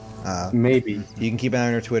 3. Maybe. You can keep an eye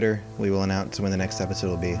on our Twitter. We will announce when the next episode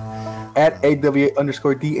will be. At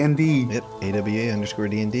AWA_DND. Yep,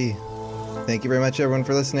 AWA_DND. Thank you very much, everyone,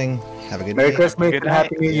 for listening. Have a good Merry night. Christmas Good and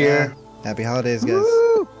Happy New Year. Happy holidays, guys.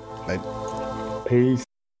 Woo! Bye. Peace.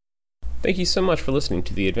 Thank you so much for listening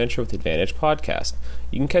to the Adventure with Advantage podcast.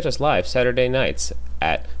 You can catch us live Saturday nights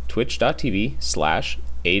at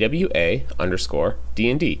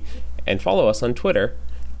twitch.tv/AWA_DND and follow us on Twitter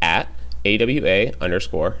at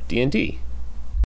AWA_DND.